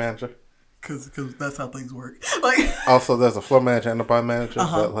general manager. Cause that's how things work. Like, also, there's a floor manager and a bar manager,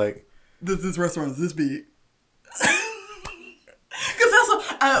 but like this restaurant is this big. Because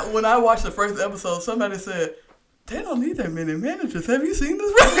that's when I watched the first episode, somebody said they don't need that many managers. Have you seen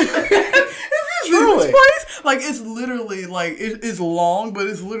this restaurant? Have you seen this place? Like, it's literally like it's long, but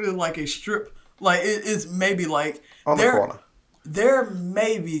it's literally like a strip. Like it's maybe like on the corner. There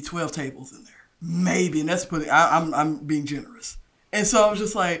may be 12 tables in there, maybe, and that's putting. I'm being generous. And so I was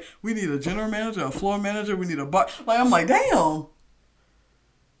just like, we need a general manager, a floor manager, we need a bar. Like, I'm like, damn.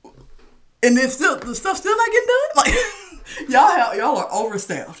 And then the stuff's still not getting done. Like, y'all are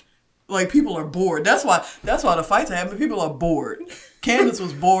overstaffed. Like, people are bored. That's why the fights are happening. People are bored. Candace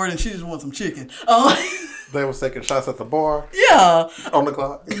was bored and she just wanted some chicken. They were taking shots at the bar. Yeah. On the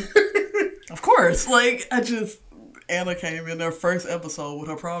clock. Of course. Like, Anna came in their first episode with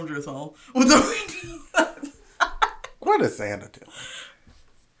her prom dress on. What is Anna doing?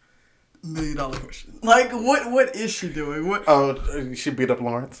 $1 million question. Like, what is she doing? What? Oh, she beat up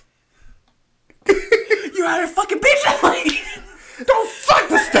Lawrence. You out here fucking bitch. Like, don't fuck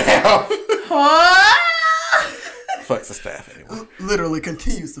the staff. Fucks the staff anyway. Literally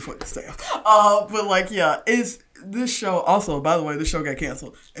continues to fuck the staff. But like, yeah, is this show also? By the way, this show got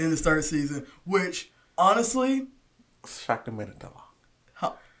canceled in the 3rd season, which honestly, shocked it made it that long.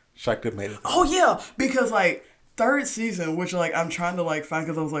 Huh? Shocked it made it. Oh yeah, because like. 3rd season, which like I'm trying to like find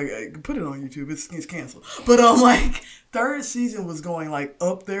because I was like, hey, put it on YouTube. It's canceled. But like 3rd season was going like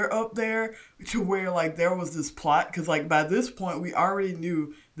up there to where like there was this plot because like by this point we already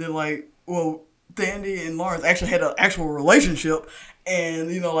knew that like Thandi and Lawrence actually had an actual relationship,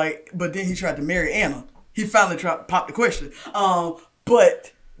 and you know like but then he tried to marry Anna. He finally popped the question.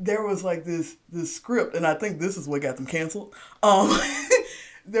 But there was like this script, and I think this is what got them canceled.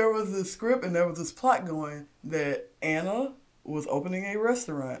 There was this script and there was this plot going that Anna was opening a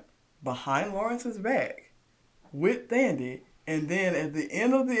restaurant behind Lawrence's back with Thandi. And then at the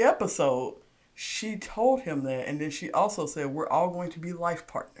end of the episode, she told him that. And then she also said, we're all going to be life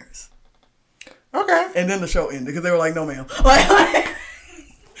partners. Okay. And then the show ended because they were like, no, ma'am. Like,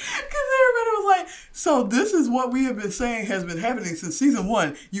 because everybody was like, so this is what we have been saying has been happening since season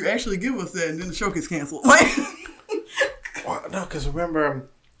 1. You actually give us that and then the show gets canceled. Like, well, no, because remember,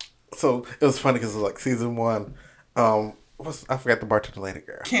 so it was funny because it was like season 1. I forgot the bartender lady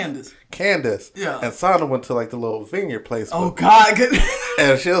girl. Candace. Yeah. And Sana went to like the little vineyard place. Oh God.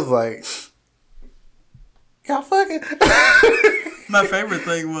 And she was like, y'all fucking. My favorite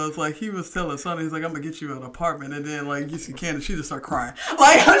thing was like he was telling Sana, he's like, I'm gonna get you an apartment, and then like you see Candace, she just start crying.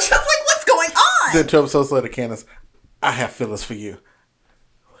 Like I'm just like, what's going on? Then 2 episodes later, Candace, I have feelings for you.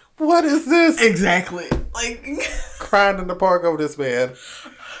 What is this? Exactly. Like crying in the park over this man.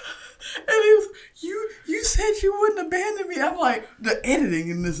 And he was, you said you wouldn't abandon me. I'm like, the editing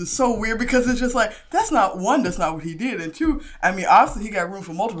in this is so weird because it's just like, that's not what he did. And 2, I mean, obviously he got room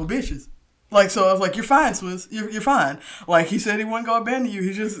for multiple bitches. Like, so I was like, you're fine, Swiss. You're fine. Like, he said he wasn't going to abandon you.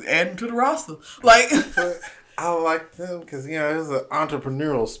 He just added to the roster. Like, I liked him because, you know, it was an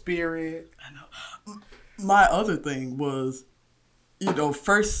entrepreneurial spirit. I know. My other thing was, you know,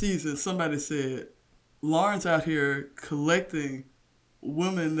 first season, somebody said, Lawrence out here collecting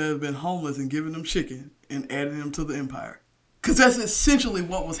women that have been homeless and giving them chicken and adding them to the empire. Because that's essentially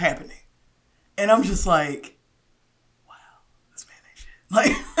what was happening. And I'm just like, wow, this man ain't shit.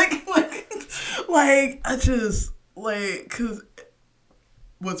 Like, I just, like, because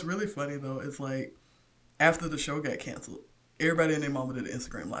what's really funny, though, is, like, after the show got canceled, everybody and their mama did an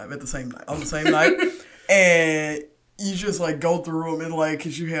Instagram Live on the same night. And you just, like, go through them and, like,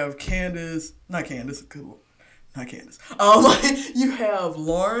 because you have you have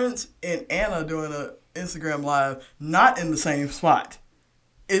Lawrence and Anna doing an Instagram Live, not in the same spot.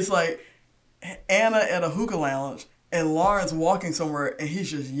 It's like Anna at a hookah lounge and Lawrence walking somewhere, and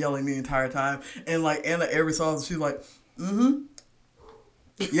he's just yelling the entire time. And like Anna, every song, she's like,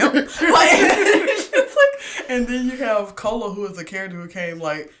 yep. And then you have Cola, who is a character who came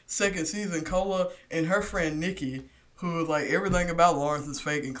like second season. Cola and her friend Nikki, who was like everything about Lawrence is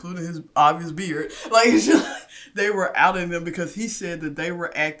fake, including his obvious beard. Like it's just, they were outing them because he said that they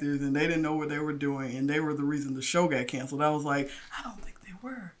were actors and they didn't know what they were doing, and they were the reason the show got canceled. I was like, I don't think they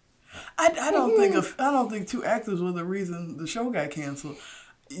were. I don't think two actors were the reason the show got canceled.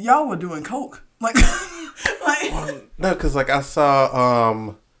 Y'all were doing coke, well, no, because like I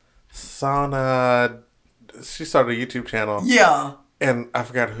saw Sana. She started a YouTube channel. Yeah. And I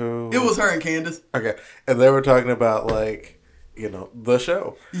forgot who. It was her and Candace. Okay. And they were talking about, like, you know, the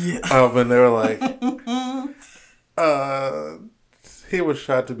show. Yeah. And they were like, he was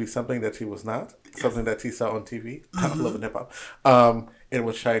tried to be something that he was not. Something that he saw on TV. Mm-hmm. Love and hip hop. And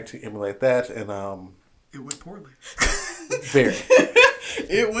was trying to emulate that. And it went poorly. Very.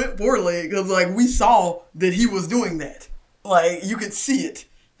 It went poorly because, like, we saw that he was doing that. Like, you could see it.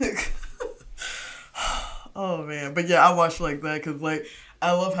 Oh man, but yeah, I watched like that because like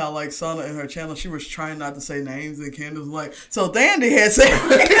I love how like Sana in her channel she was trying not to say names and Candace was like, so Dandy had said,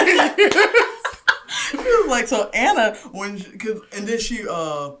 she was like, so Anna and then she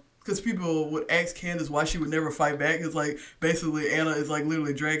because people would ask Candace why she would never fight back. It's like basically Anna is like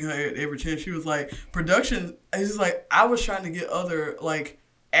literally dragging her at every chance. She was like, production. It's just like I was trying to get other like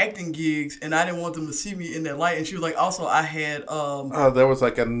acting gigs and I didn't want them to see me in that light. And she was like, also I had there was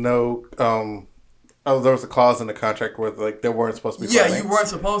like a no there was a clause in the contract where like they weren't supposed to be. Yeah, you weren't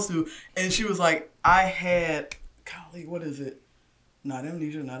supposed to. And she was like, I had, golly, what is it? Not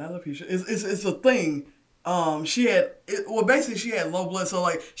amnesia, not alopecia. It's a thing. She had basically she had low blood, so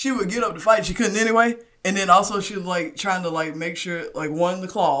like she would get up to fight, she couldn't anyway. And then also she was like trying to like make sure like one the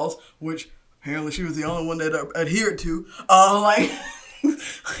clause, which apparently she was the only one that adhered to.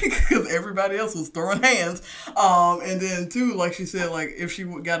 Because everybody else was throwing hands, and then too, like she said, like if she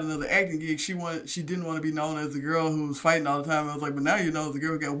got another acting gig, she didn't want to be known as the girl who was fighting all the time. I was like, but now you know the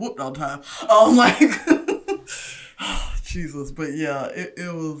girl who got whooped all the time. Jesus, but yeah,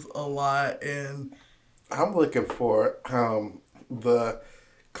 it was a lot, and I'm looking for the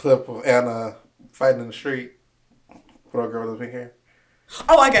clip of Anna fighting in the street with a girl with pink hair.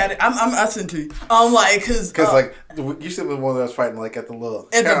 Oh, I got it. I sent to you. Because like you said the one that was fighting like at the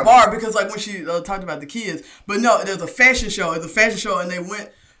the bar because like when she talked about the kids, but no, there's a fashion show. It's a fashion show, and they went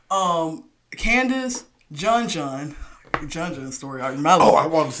Candace, John story. I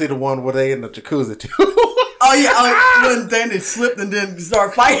want to see the one where they in the jacuzzi too. Oh yeah, when Danny slipped and then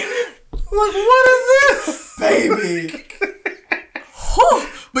started fighting. Like what is this, baby?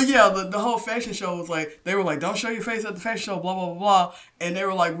 But yeah, the whole fashion show was like, they were like, don't show your face at the fashion show, blah, blah, blah, blah. And they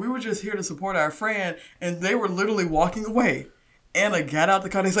were like, we were just here to support our friend. And they were literally walking away. Anna got out the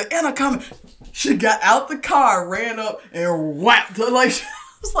car. They said, Anna, come. She got out the car, ran up, and whacked her. Like, she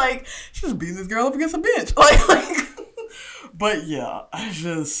was like, she was beating this girl up against a bench. But yeah, I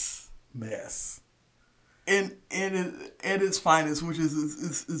just... Mess. And at its finest, which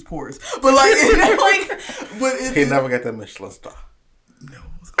is porous. But he never got that Michelin star. No.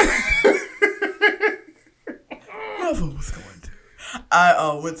 Never was going to.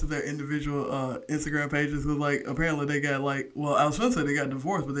 I went to their individual Instagram pages because like apparently they got like I was going to say they got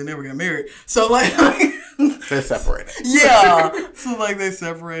divorced but they never got married, so like they separated. Yeah, so like they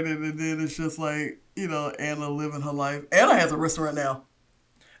separated and then it's just like Anna living her life. Anna has a restaurant now.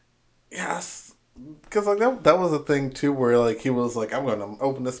 Yes, because like that was a thing too where like he was like, I'm going to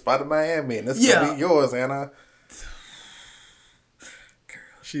open this spot in Miami and it's gonna be yours, Anna.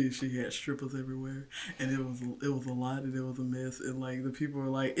 She had strippers everywhere, and it was a lot, and it was a mess, and like the people were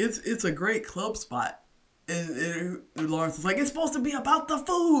like, it's a great club spot, and Lawrence was like, it's supposed to be about the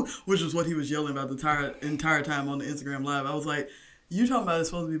food, which is what he was yelling about the entire time on the Instagram live. I was like, you talking about it's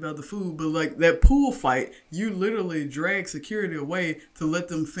supposed to be about the food, but like that pool fight, you literally drag security away to let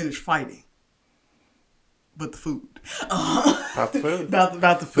them finish fighting. But the food, about the food,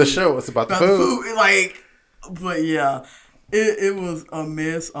 about the food. The show was about the food. But yeah. It was a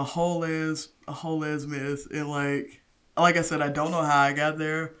mess, a whole ass mess, and like I said, I don't know how I got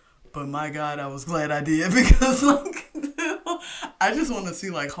there, but my God, I was glad I did because like I just want to see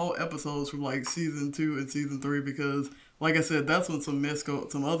like whole episodes from like season 2 and season 3 because like I said, that's when some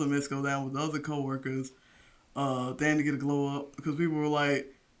other mess go down with the other coworkers. Danny get a glow up because people were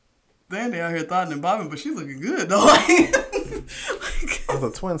like, Danny out here thotting and bobbing, but she's looking good though. Are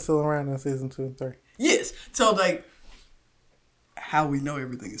the twins still around in season 2 and 3? Yes, so like. How we know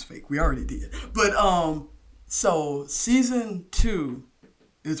everything is fake. We already did. But, so season 2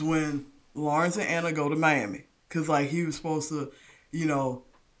 is when Lawrence and Anna go to Miami. because like he was supposed to, you know,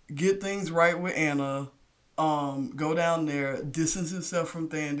 get things right with Anna, go down there, distance himself from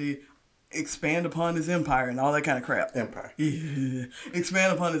Thandi, expand upon his empire and all that kind of crap. Empire. Yeah.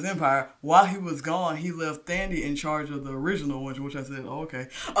 Expand upon his empire. While he was gone, he left Thandi in charge of the original one, which I said, oh, okay.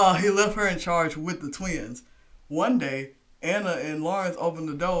 He left her in charge with the twins. One day, Anna and Lawrence open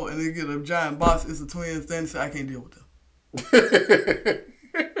the door and they get a giant box. It's the twins. Thandi said, I can't deal with them.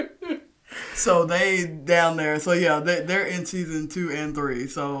 So they down there. So yeah, they're in season 2 and 3.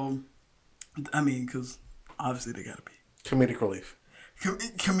 So, I mean, because obviously they got to be. Comedic relief.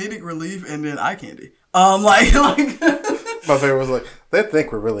 Comedic relief and then eye candy. Like my favorite was like, they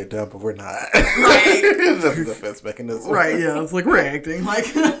think we're really dumb, but we're not. Right. It's just a defense mechanism. Right, yeah. It's like we're acting. Like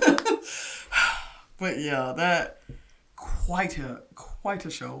but yeah, that quite a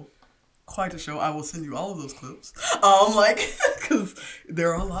show. Quite a show. I will send you all of those clips. Because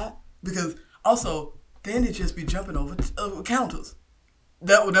there are a lot. Because also, Thandi just be jumping over counters.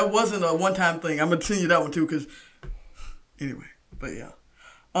 That wasn't a one-time thing. I'm gonna send you that one too, because anyway. But yeah.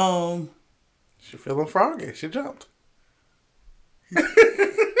 She feeling froggy. She jumped.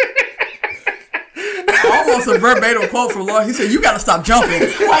 Almost a verbatim quote from Laura. He said, you gotta stop jumping. Like,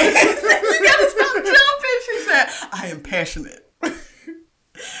 you gotta stop jumping. She said, I am passionate. Oh,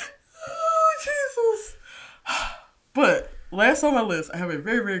 Jesus. But last on my list, I have a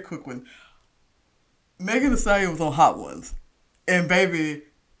very, very quick one. Megan Thee Stallion was on Hot Ones. And baby,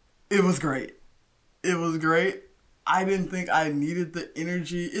 it was great. It was great. I didn't think I needed the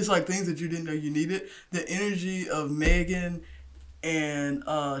energy. It's like things that you didn't know you needed. The energy of Megan and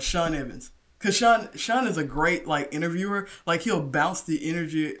Sean Evans. Because Sean is a great, like, interviewer. Like, he'll bounce the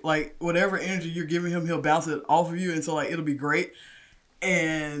energy. Like, whatever energy you're giving him, he'll bounce it off of you. And so, like, it'll be great.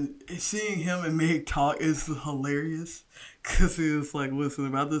 And seeing him and Meg talk is hilarious. Because he was like, listen,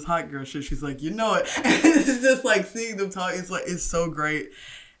 about this hot girl shit. She's like, you know it. And it's just, like, seeing them talk. It's, like, it's so great.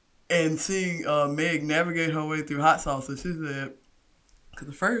 And seeing Meg navigate her way through hot sauces, she said, because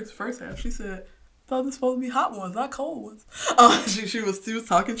the first half, she said, I thought this supposed to be hot ones, not cold ones. She was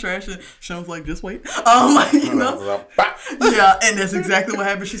talking trash, and Sean was like, just wait. You know? Yeah, and that's exactly what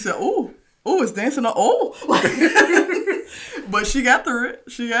happened. She said, ooh, it's dancing on, But she got through it.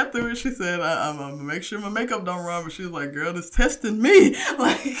 She said, I'm going to make sure my makeup don't run. But she was like, girl, this testing me.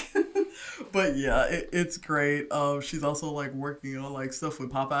 Like, but yeah, it's great. She's also like working on like stuff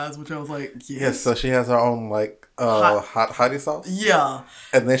with Popeyes, which I was like, yes. So she has her own like hottie sauce. Yeah.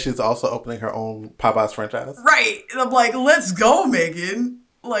 And then she's also opening her own Popeyes franchise. Right. And I'm like, let's go, Megan.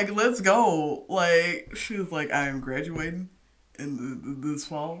 Like, let's go. Like, she was like, I am graduating in this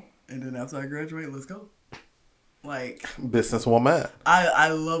fall. And then after I graduate, let's go. Like, businesswoman.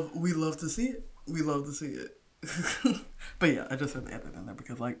 We love to see it. We love to see it. But yeah, I just had to add that in there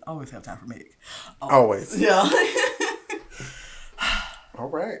because like I always have time for Meg. Always. Yeah. All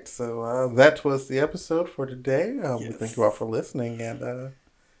right. So that was the episode for today. Yes. We thank you all for listening and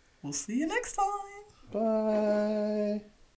we'll see you next time. Bye.